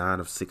 shoot of 9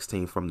 of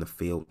 16 from the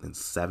field and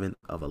 7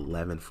 of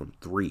 11 from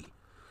 3.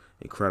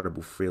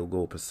 Incredible field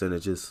goal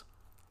percentages.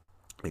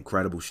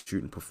 Incredible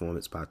shooting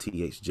performance by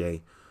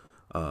THJ.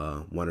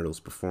 One of those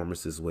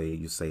performances where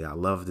you say, I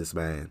love this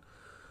man.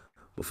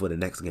 Before the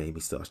next game, he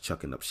starts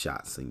chucking up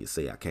shots and you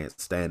say, I can't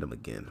stand him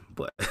again.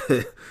 But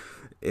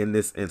in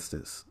this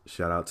instance,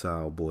 shout out to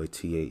our boy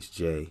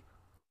THJ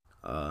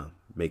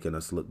making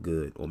us look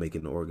good, or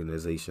making the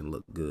organization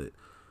look good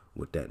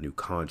with that new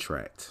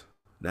contract.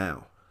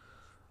 Now,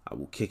 I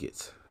will kick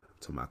it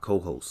to my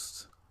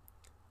co-host,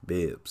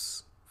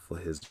 Bibbs, for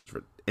his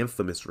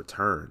infamous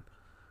return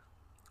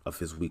of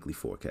his weekly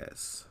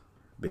forecast.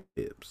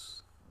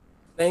 Bibbs.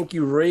 Thank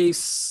you,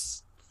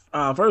 Reese.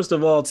 First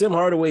of all, Tim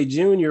Hardaway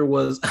Jr.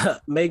 was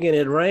making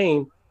it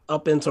rain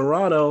up in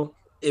Toronto,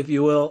 if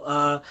you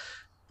will.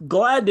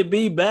 Glad to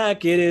be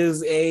back. It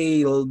is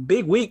a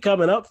big week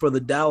coming up for the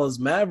Dallas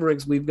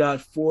Mavericks. We've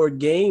got 4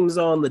 games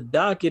on the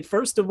docket.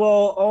 First of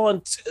all,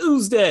 on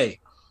Tuesday,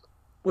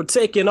 we're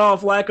taking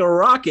off like a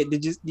rocket.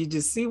 Did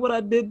you see what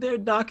I did there?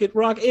 Docket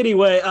rock.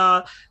 Anyway,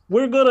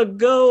 we're going to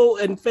go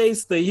and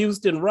face the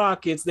Houston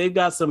Rockets. They've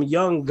got some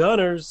young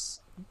gunners.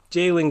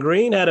 Jalen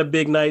Green had a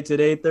big night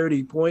today,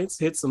 30 points,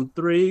 hit some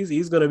threes.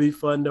 He's going to be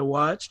fun to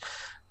watch.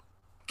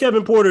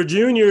 Kevin Porter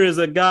Jr. is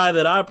a guy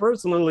that I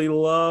personally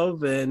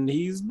love, and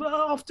he's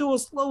off to a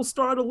slow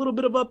start, a little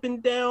bit of up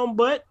and down,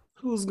 but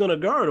who's going to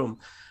guard him?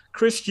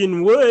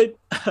 Christian Wood,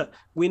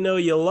 we know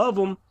you love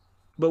him,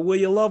 but will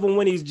you love him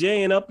when he's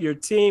jaying up your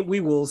team?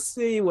 We will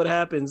see what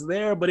happens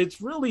there, but it's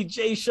really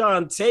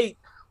Jayshawn Tate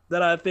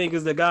that I think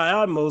is the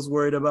guy I'm most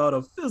worried about,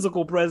 a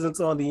physical presence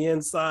on the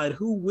inside.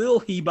 Who will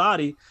he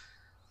body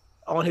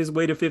on his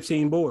way to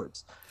 15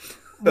 boards?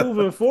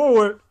 Moving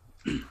forward,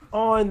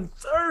 on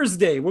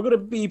Thursday, we're going to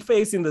be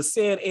facing the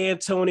San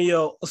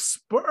Antonio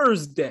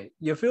Spurs day.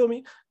 You feel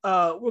me?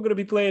 We're going to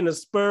be playing the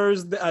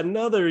Spurs,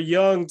 another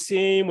young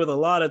team with a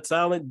lot of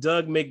talent.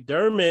 Doug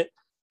McDermott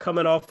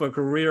coming off a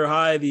career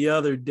high the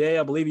other day.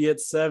 I believe he hit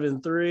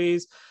 7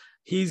 threes.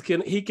 He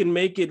can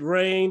make it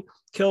rain.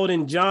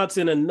 Keldon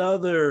Johnson,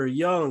 another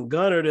young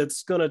gunner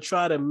that's going to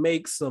try to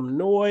make some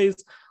noise.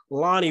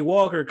 Lonnie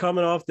Walker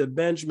coming off the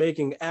bench,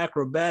 making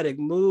acrobatic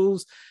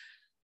moves.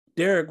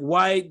 Derek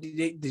White,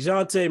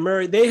 DeJounte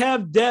Murray, they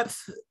have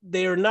depth.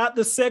 They are not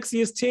the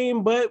sexiest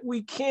team, but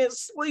we can't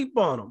sleep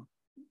on them.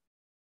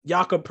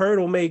 Jakob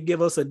Poeltl may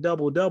give us a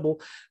double-double.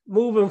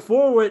 Moving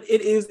forward,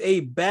 it is a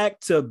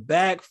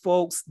back-to-back,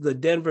 folks. The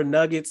Denver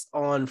Nuggets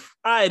on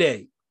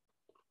Friday.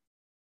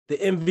 The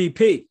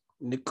MVP,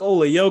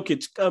 Nikola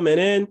Jokic, coming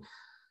in.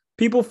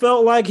 People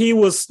felt like he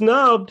was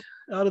snubbed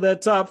out of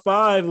that top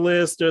 5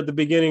 list at the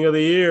beginning of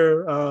the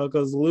year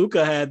because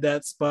Luka had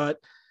that spot.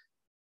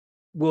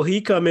 Will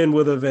he come in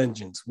with a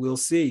vengeance? We'll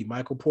see.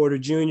 Michael Porter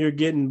Jr.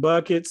 getting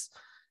buckets.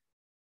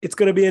 It's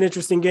going to be an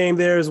interesting game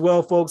there as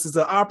well, folks. It's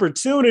an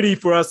opportunity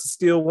for us to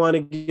steal one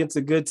against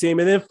a good team.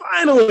 And then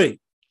finally,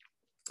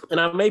 and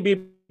I may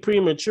be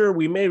premature,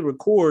 we may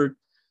record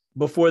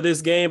before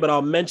this game, but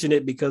I'll mention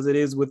it because it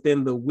is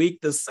within the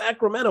week. The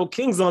Sacramento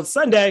Kings on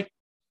Sunday.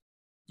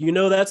 You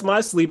know, that's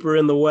my sleeper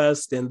in the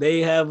West, and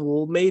they have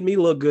made me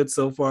look good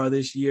so far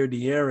this year.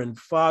 De'Aaron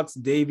Fox,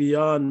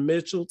 Davion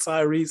Mitchell,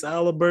 Tyrese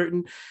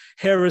Halliburton,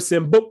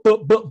 Harrison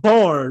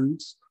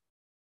Barnes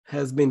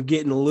has been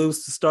getting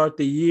loose to start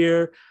the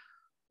year.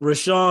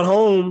 Rashawn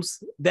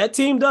Holmes. That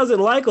team doesn't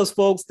like us,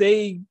 folks.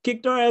 They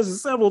kicked our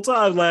asses several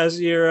times last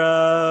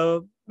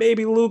year.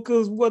 Maybe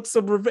Luka's what's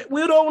some revenge?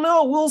 We don't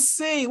know. We'll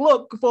see.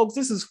 Look, folks,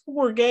 this is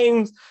 4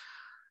 games.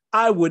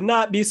 I would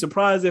not be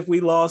surprised if we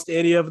lost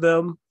any of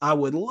them. I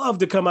would love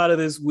to come out of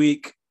this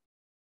week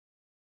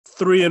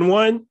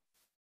 3-1.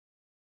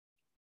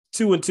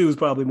 2-2 is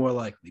probably more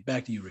likely.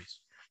 Back to you, Reese.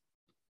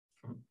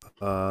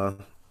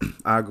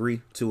 I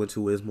agree.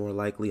 2-2 is more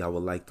likely. I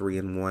would like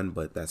 3-1,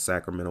 but that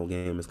Sacramento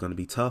game is going to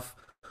be tough.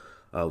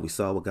 We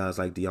saw what guys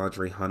like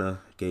DeAndre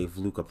Hunter gave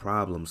Luka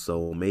problems,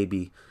 so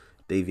maybe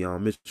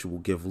Davion Mitchell will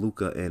give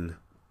Luka an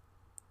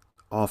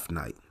off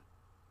night.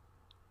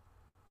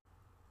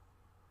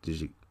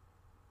 Did you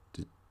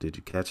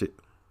catch it?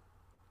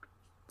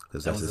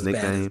 Because that's his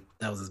nickname.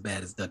 That was as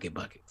bad as Ducket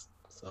Buckets.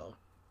 So,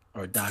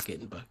 or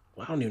Docket and Bucket.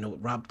 Well, I don't even know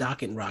what Rob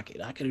Docket and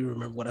Rocket. I can't even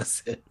remember what I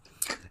said.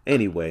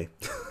 Anyway,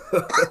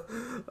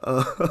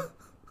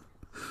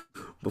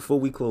 before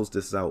we close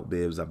this out,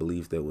 Bibbs, I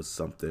believe there was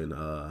something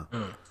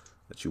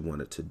that you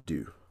wanted to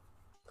do.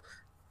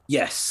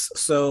 Yes.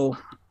 So,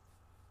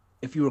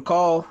 if you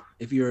recall,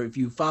 if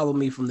you follow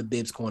me from the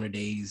Bibbs Corner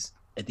days,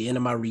 at the end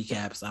of my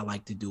recaps, I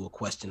like to do a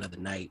question of the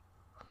night.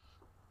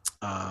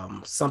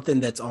 Something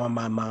that's on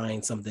my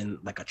mind, something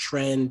like a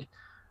trend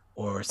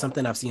or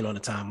something I've seen on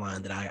the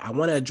timeline that I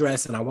want to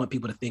address and I want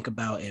people to think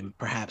about and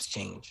perhaps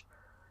change.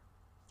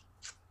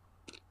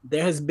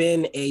 There has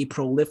been a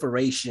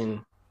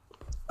proliferation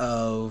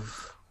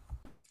of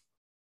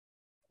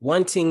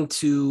wanting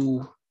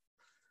to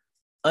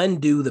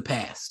undo the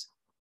past.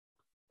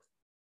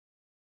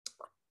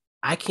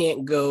 I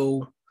can't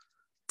go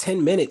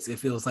 10 minutes, it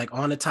feels like,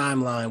 on a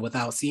timeline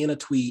without seeing a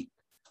tweet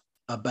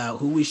about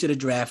who we should have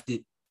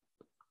drafted,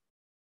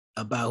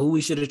 about who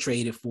we should have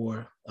traded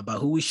for,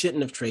 about who we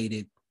shouldn't have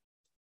traded.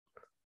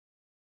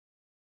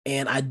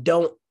 And I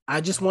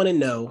just want to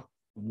know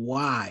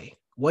why.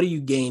 What are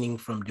you gaining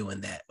from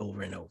doing that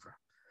over and over?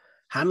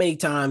 How many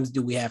times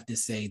do we have to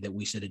say that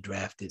we should have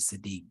drafted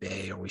Sadiq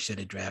Bey or we should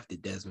have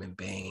drafted Desmond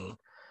Bain?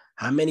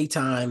 How many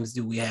times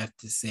do we have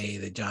to say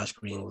that Josh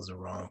Green was the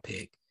wrong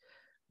pick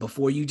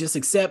before you just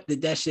accept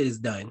that that shit is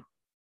done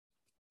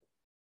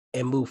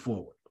and move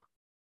forward?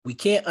 We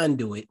can't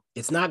undo it.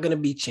 It's not going to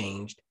be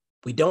changed.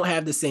 We don't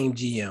have the same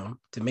GM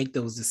to make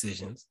those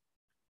decisions.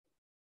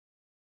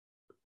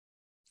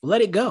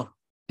 Let it go.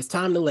 It's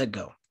time to let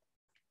go.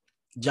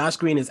 Josh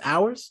Green is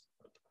ours.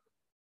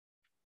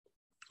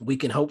 We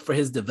can hope for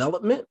his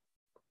development.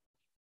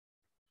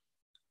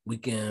 We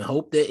can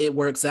hope that it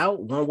works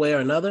out one way or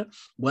another,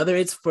 whether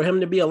it's for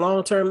him to be a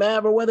long-term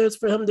Mav or whether it's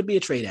for him to be a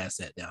trade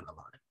asset down the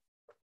line.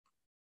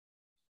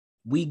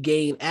 We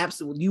gain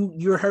absolutely.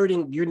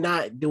 You're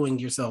not doing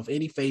yourself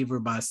any favor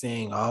by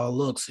saying, oh,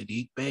 look,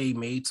 Sadiq Bey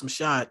made some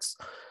shots.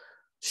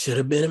 Should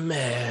have been a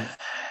Mav.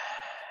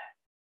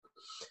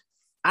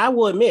 I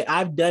will admit,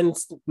 I've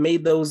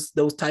made those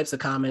types of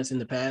comments in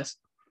the past.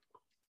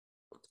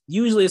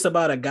 Usually it's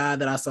about a guy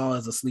that I saw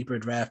as a sleeper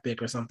draft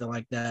pick or something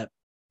like that,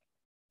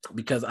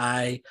 because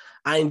I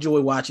enjoy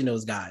watching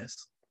those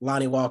guys.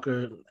 Lonnie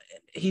Walker,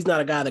 he's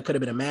not a guy that could have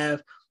been a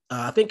Mav.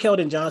 I think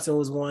Keldon Johnson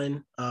was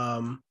one.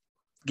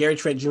 Gary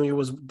Trent Jr.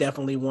 was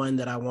definitely one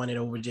that I wanted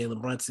over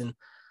Jalen Brunson.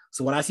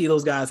 So when I see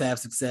those guys have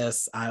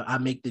success, I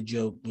make the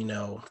joke,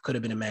 could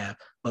have been a Mav.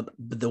 But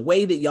the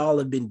way that y'all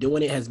have been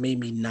doing it has made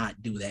me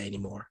not do that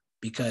anymore,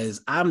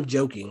 because I'm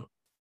joking.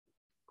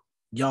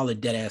 Y'all are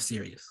dead ass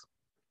serious.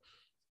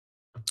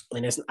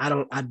 And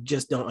I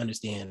just don't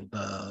understand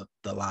the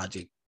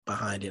logic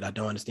behind it. I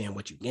don't understand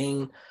what you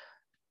gain.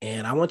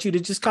 And I want you to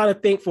just kind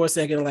of think for a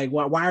second, like,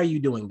 why are you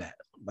doing that?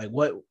 Like,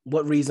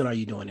 what reason are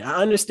you doing it? I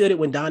understood it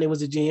when Donnie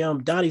was a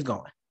GM. Donnie's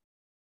gone.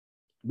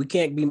 We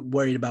can't be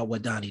worried about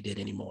what Donnie did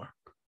anymore.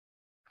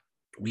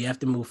 We have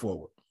to move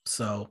forward.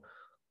 So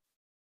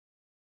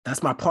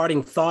that's my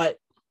parting thought,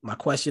 my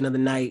question of the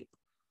night.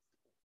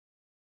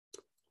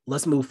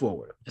 Let's move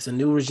forward. It's a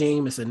new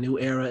regime. It's a new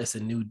era. It's a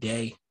new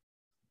day.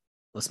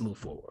 Let's move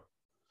forward.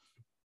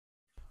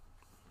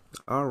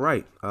 All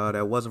right.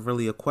 That wasn't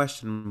really a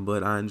question,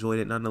 but I enjoyed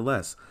it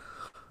nonetheless.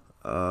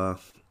 Was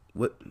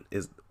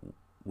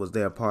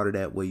there a part of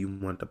that where you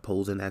want to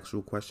pose an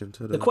actual question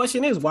to the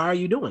question is, why are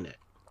you doing it?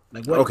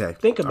 Like, what? Okay.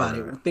 Think about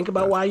it. Think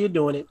about why you're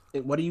doing it.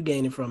 What are you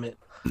gaining from it?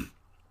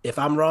 If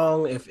I'm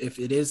wrong, if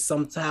it is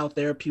somehow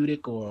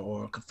therapeutic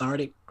or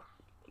cathartic,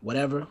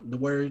 whatever the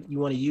word you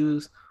want to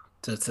use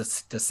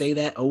to say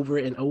that over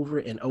and over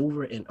and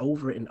over and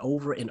over and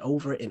over and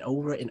over and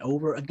over and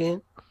over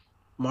again,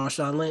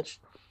 Marshawn Lynch,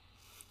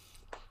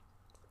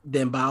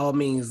 then by all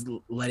means,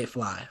 let it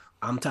fly.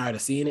 I'm tired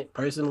of seeing it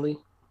personally.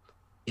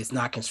 It's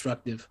not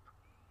constructive.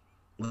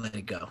 Let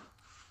it go.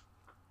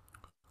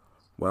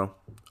 Well,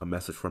 a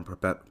message from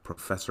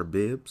Professor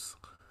Bibbs.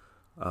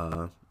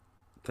 I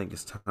think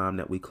it's time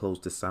that we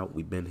close this out.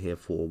 We've been here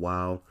for a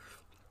while.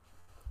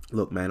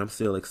 Look, man, I'm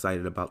still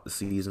excited about the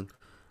season.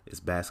 It's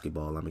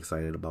basketball. I'm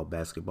excited about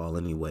basketball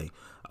anyway.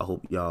 I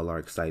hope y'all are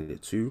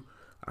excited too.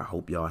 I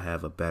hope y'all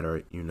have a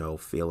better,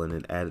 feeling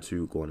and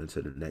attitude going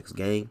into the next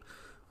game.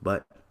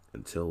 But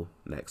until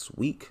next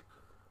week,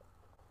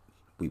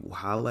 We will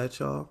holler at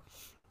y'all.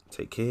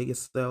 Take care of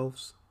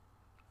yourselves.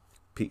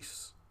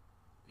 Peace.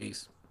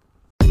 Peace.